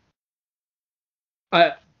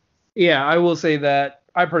I will say that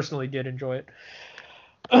I personally did enjoy it.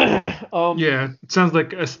 It sounds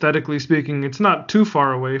like aesthetically speaking, it's not too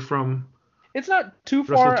far away from. It's not too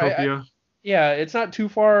far. WrestleTopia. It's not too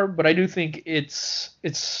far, but I do think it's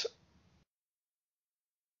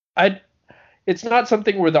not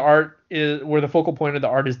something where the focal point of the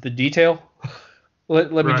art is the detail.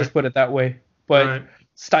 Let me just put it that way. But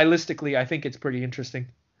stylistically, I think it's pretty interesting.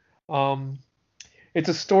 it's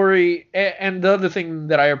a story, and the other thing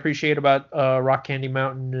that I appreciate about Rock Candy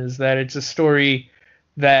Mountain is that it's a story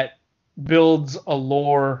that builds a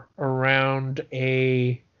lore around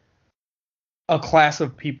a class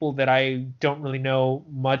of people that I don't really know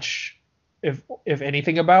much, if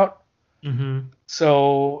anything, about. Mm-hmm.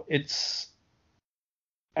 So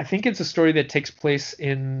I think it's a story that takes place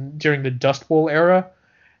during the Dust Bowl era,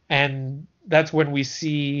 and that's when we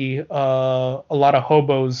see a lot of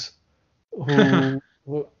hobos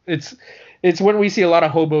it's when we see a lot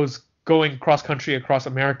of hobos going cross country across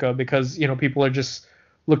America because people are just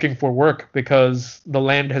looking for work because the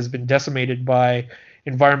land has been decimated by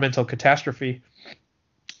environmental catastrophe,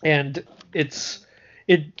 and it's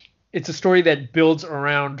a story that builds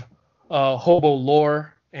around hobo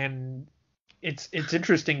lore, and it's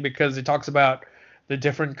interesting because it talks about the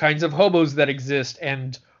different kinds of hobos that exist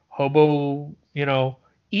and hobo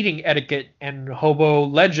eating etiquette and hobo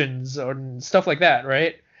legends and stuff like that,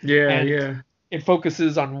 right? Yeah, And yeah. it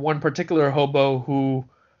focuses on one particular hobo who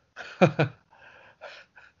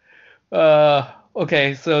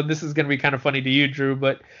okay, so this is going to be kind of funny to you, Drew,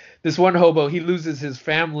 but this one hobo, he loses his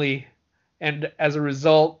family, and as a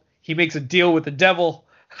result he makes a deal with the devil.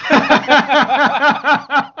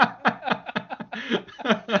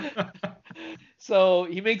 So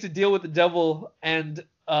he makes a deal with the devil, and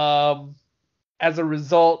as a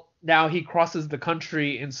result, now he crosses the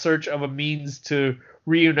country in search of a means to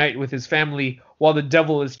reunite with his family while the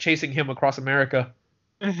devil is chasing him across America.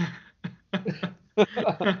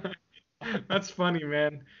 That's funny,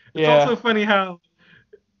 man. It's Yeah. also funny how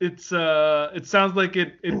it sounds like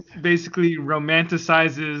it basically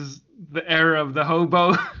romanticizes the era of the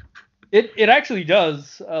hobo. It actually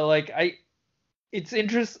does.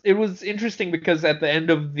 It was interesting because at the end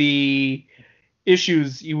of the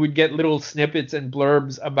issues you would get little snippets and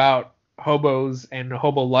blurbs about hobos and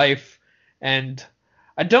hobo life, and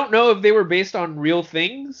I don't know if they were based on real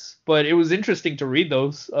things, but it was interesting to read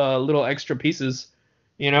those little extra pieces,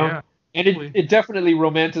 Yeah, and totally. it definitely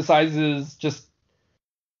romanticizes just,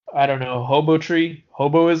 I don't know,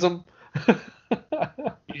 hoboism.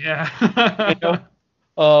 Yeah. you know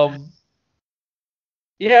um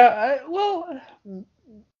yeah,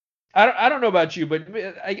 I don't know about you, but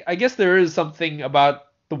I guess there is something about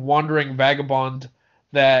the wandering vagabond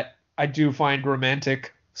that I do find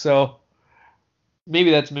romantic. So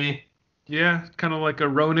maybe that's me. Yeah, kind of like a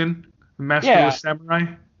Ronin, a Yeah, masterless samurai,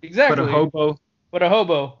 but a exactly. hobo. But a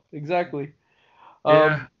hobo, exactly.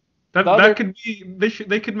 Yeah. The That other could be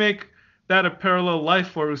they could make that a parallel life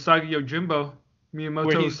for Usagi Yojimbo, where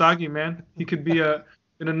Miyamoto Usagi, man. He could be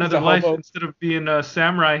in he's another a life hobo. instead of being a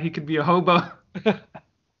samurai, he could be a hobo.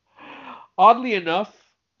 Oddly enough,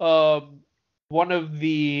 um, one of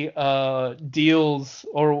the deals,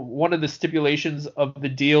 or one of the stipulations of the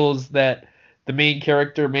deals that the main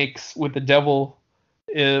character makes with the devil,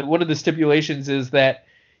 one of the stipulations is that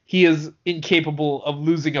he is incapable of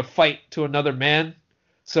losing a fight to another man.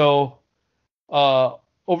 So, uh,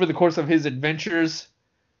 over the course of his adventures,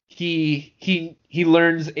 he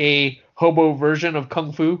learns a hobo version of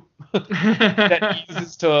kung fu that he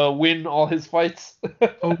uses to win all his fights.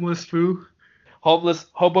 Homeless foo. Homeless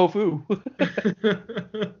hobo fu.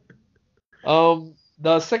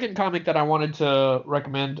 The second comic that I wanted to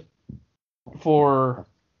recommend for,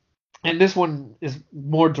 and this one is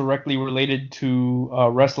more directly related to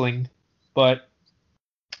wrestling, but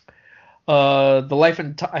the life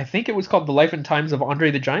and I think it was called The Life and Times of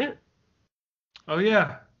Andre the Giant Oh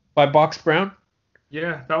yeah. by Box Brown.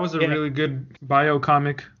 Yeah, that was a Yeah, really good bio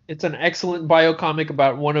comic. it's an excellent bio comic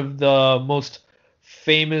about one of the most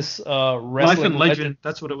famous Life wrestling and legends, Legend,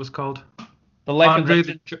 that's what it was called. the Life and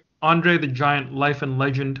Legend. Andre the Giant Life and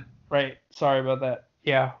Legend. Right. Sorry about that.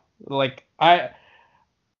 Yeah. Like I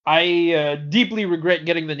deeply regret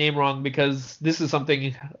getting the name wrong because this is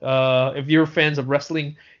something. If you're fans of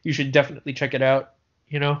wrestling, you should definitely check it out.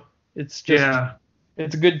 It's just Yeah.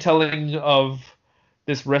 it's a good telling of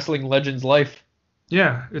this wrestling legend's life.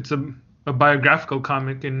 Yeah, it's a biographical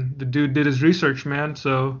comic, and the dude did his research, man.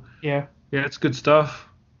 So Yeah. yeah, it's good stuff.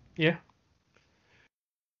 Yeah.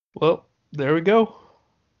 Well, there we go.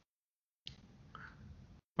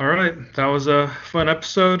 All right, that was a fun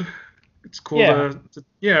episode. It's cool Yeah.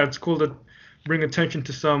 yeah, it's cool to bring attention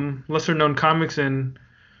to some lesser known comics and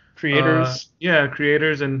Creators. yeah,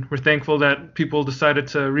 creators, and we're thankful that people decided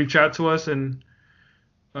to reach out to us and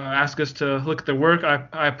ask us to look at their work.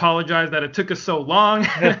 I apologize that it took us so long.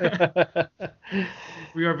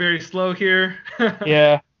 We are very slow here.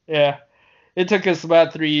 Yeah. Yeah. It took us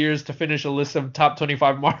about 3 years to finish a list of top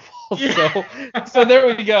 25 Marvels. Yeah. So there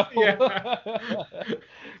we go. Yeah.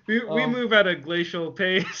 We Um, move at a glacial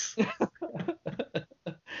pace.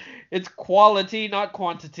 It's quality, not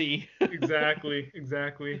quantity. Exactly.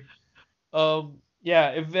 Yeah,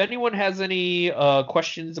 if anyone has any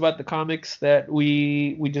questions about the comics that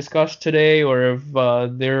we discussed today, or if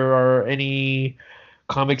there are any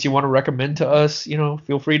comics you want to recommend to us,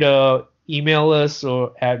 feel free to email us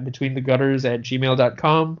or at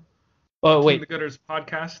betweenthegutters@gmail.com. Oh, Between wait, the Gutters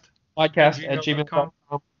podcast at podcast@gmail.com,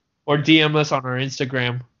 gmail.com. or DM us on our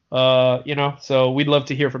Instagram. So we'd love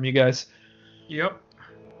to hear from you guys. Yep.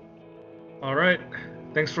 All right.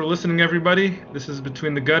 Thanks for listening, everybody. This is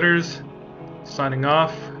Between the Gutters, signing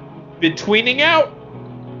off. Betweening out,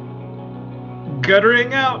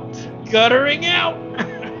 Guttering out. guttering out.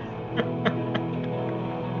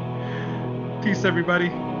 Peace,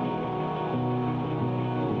 everybody.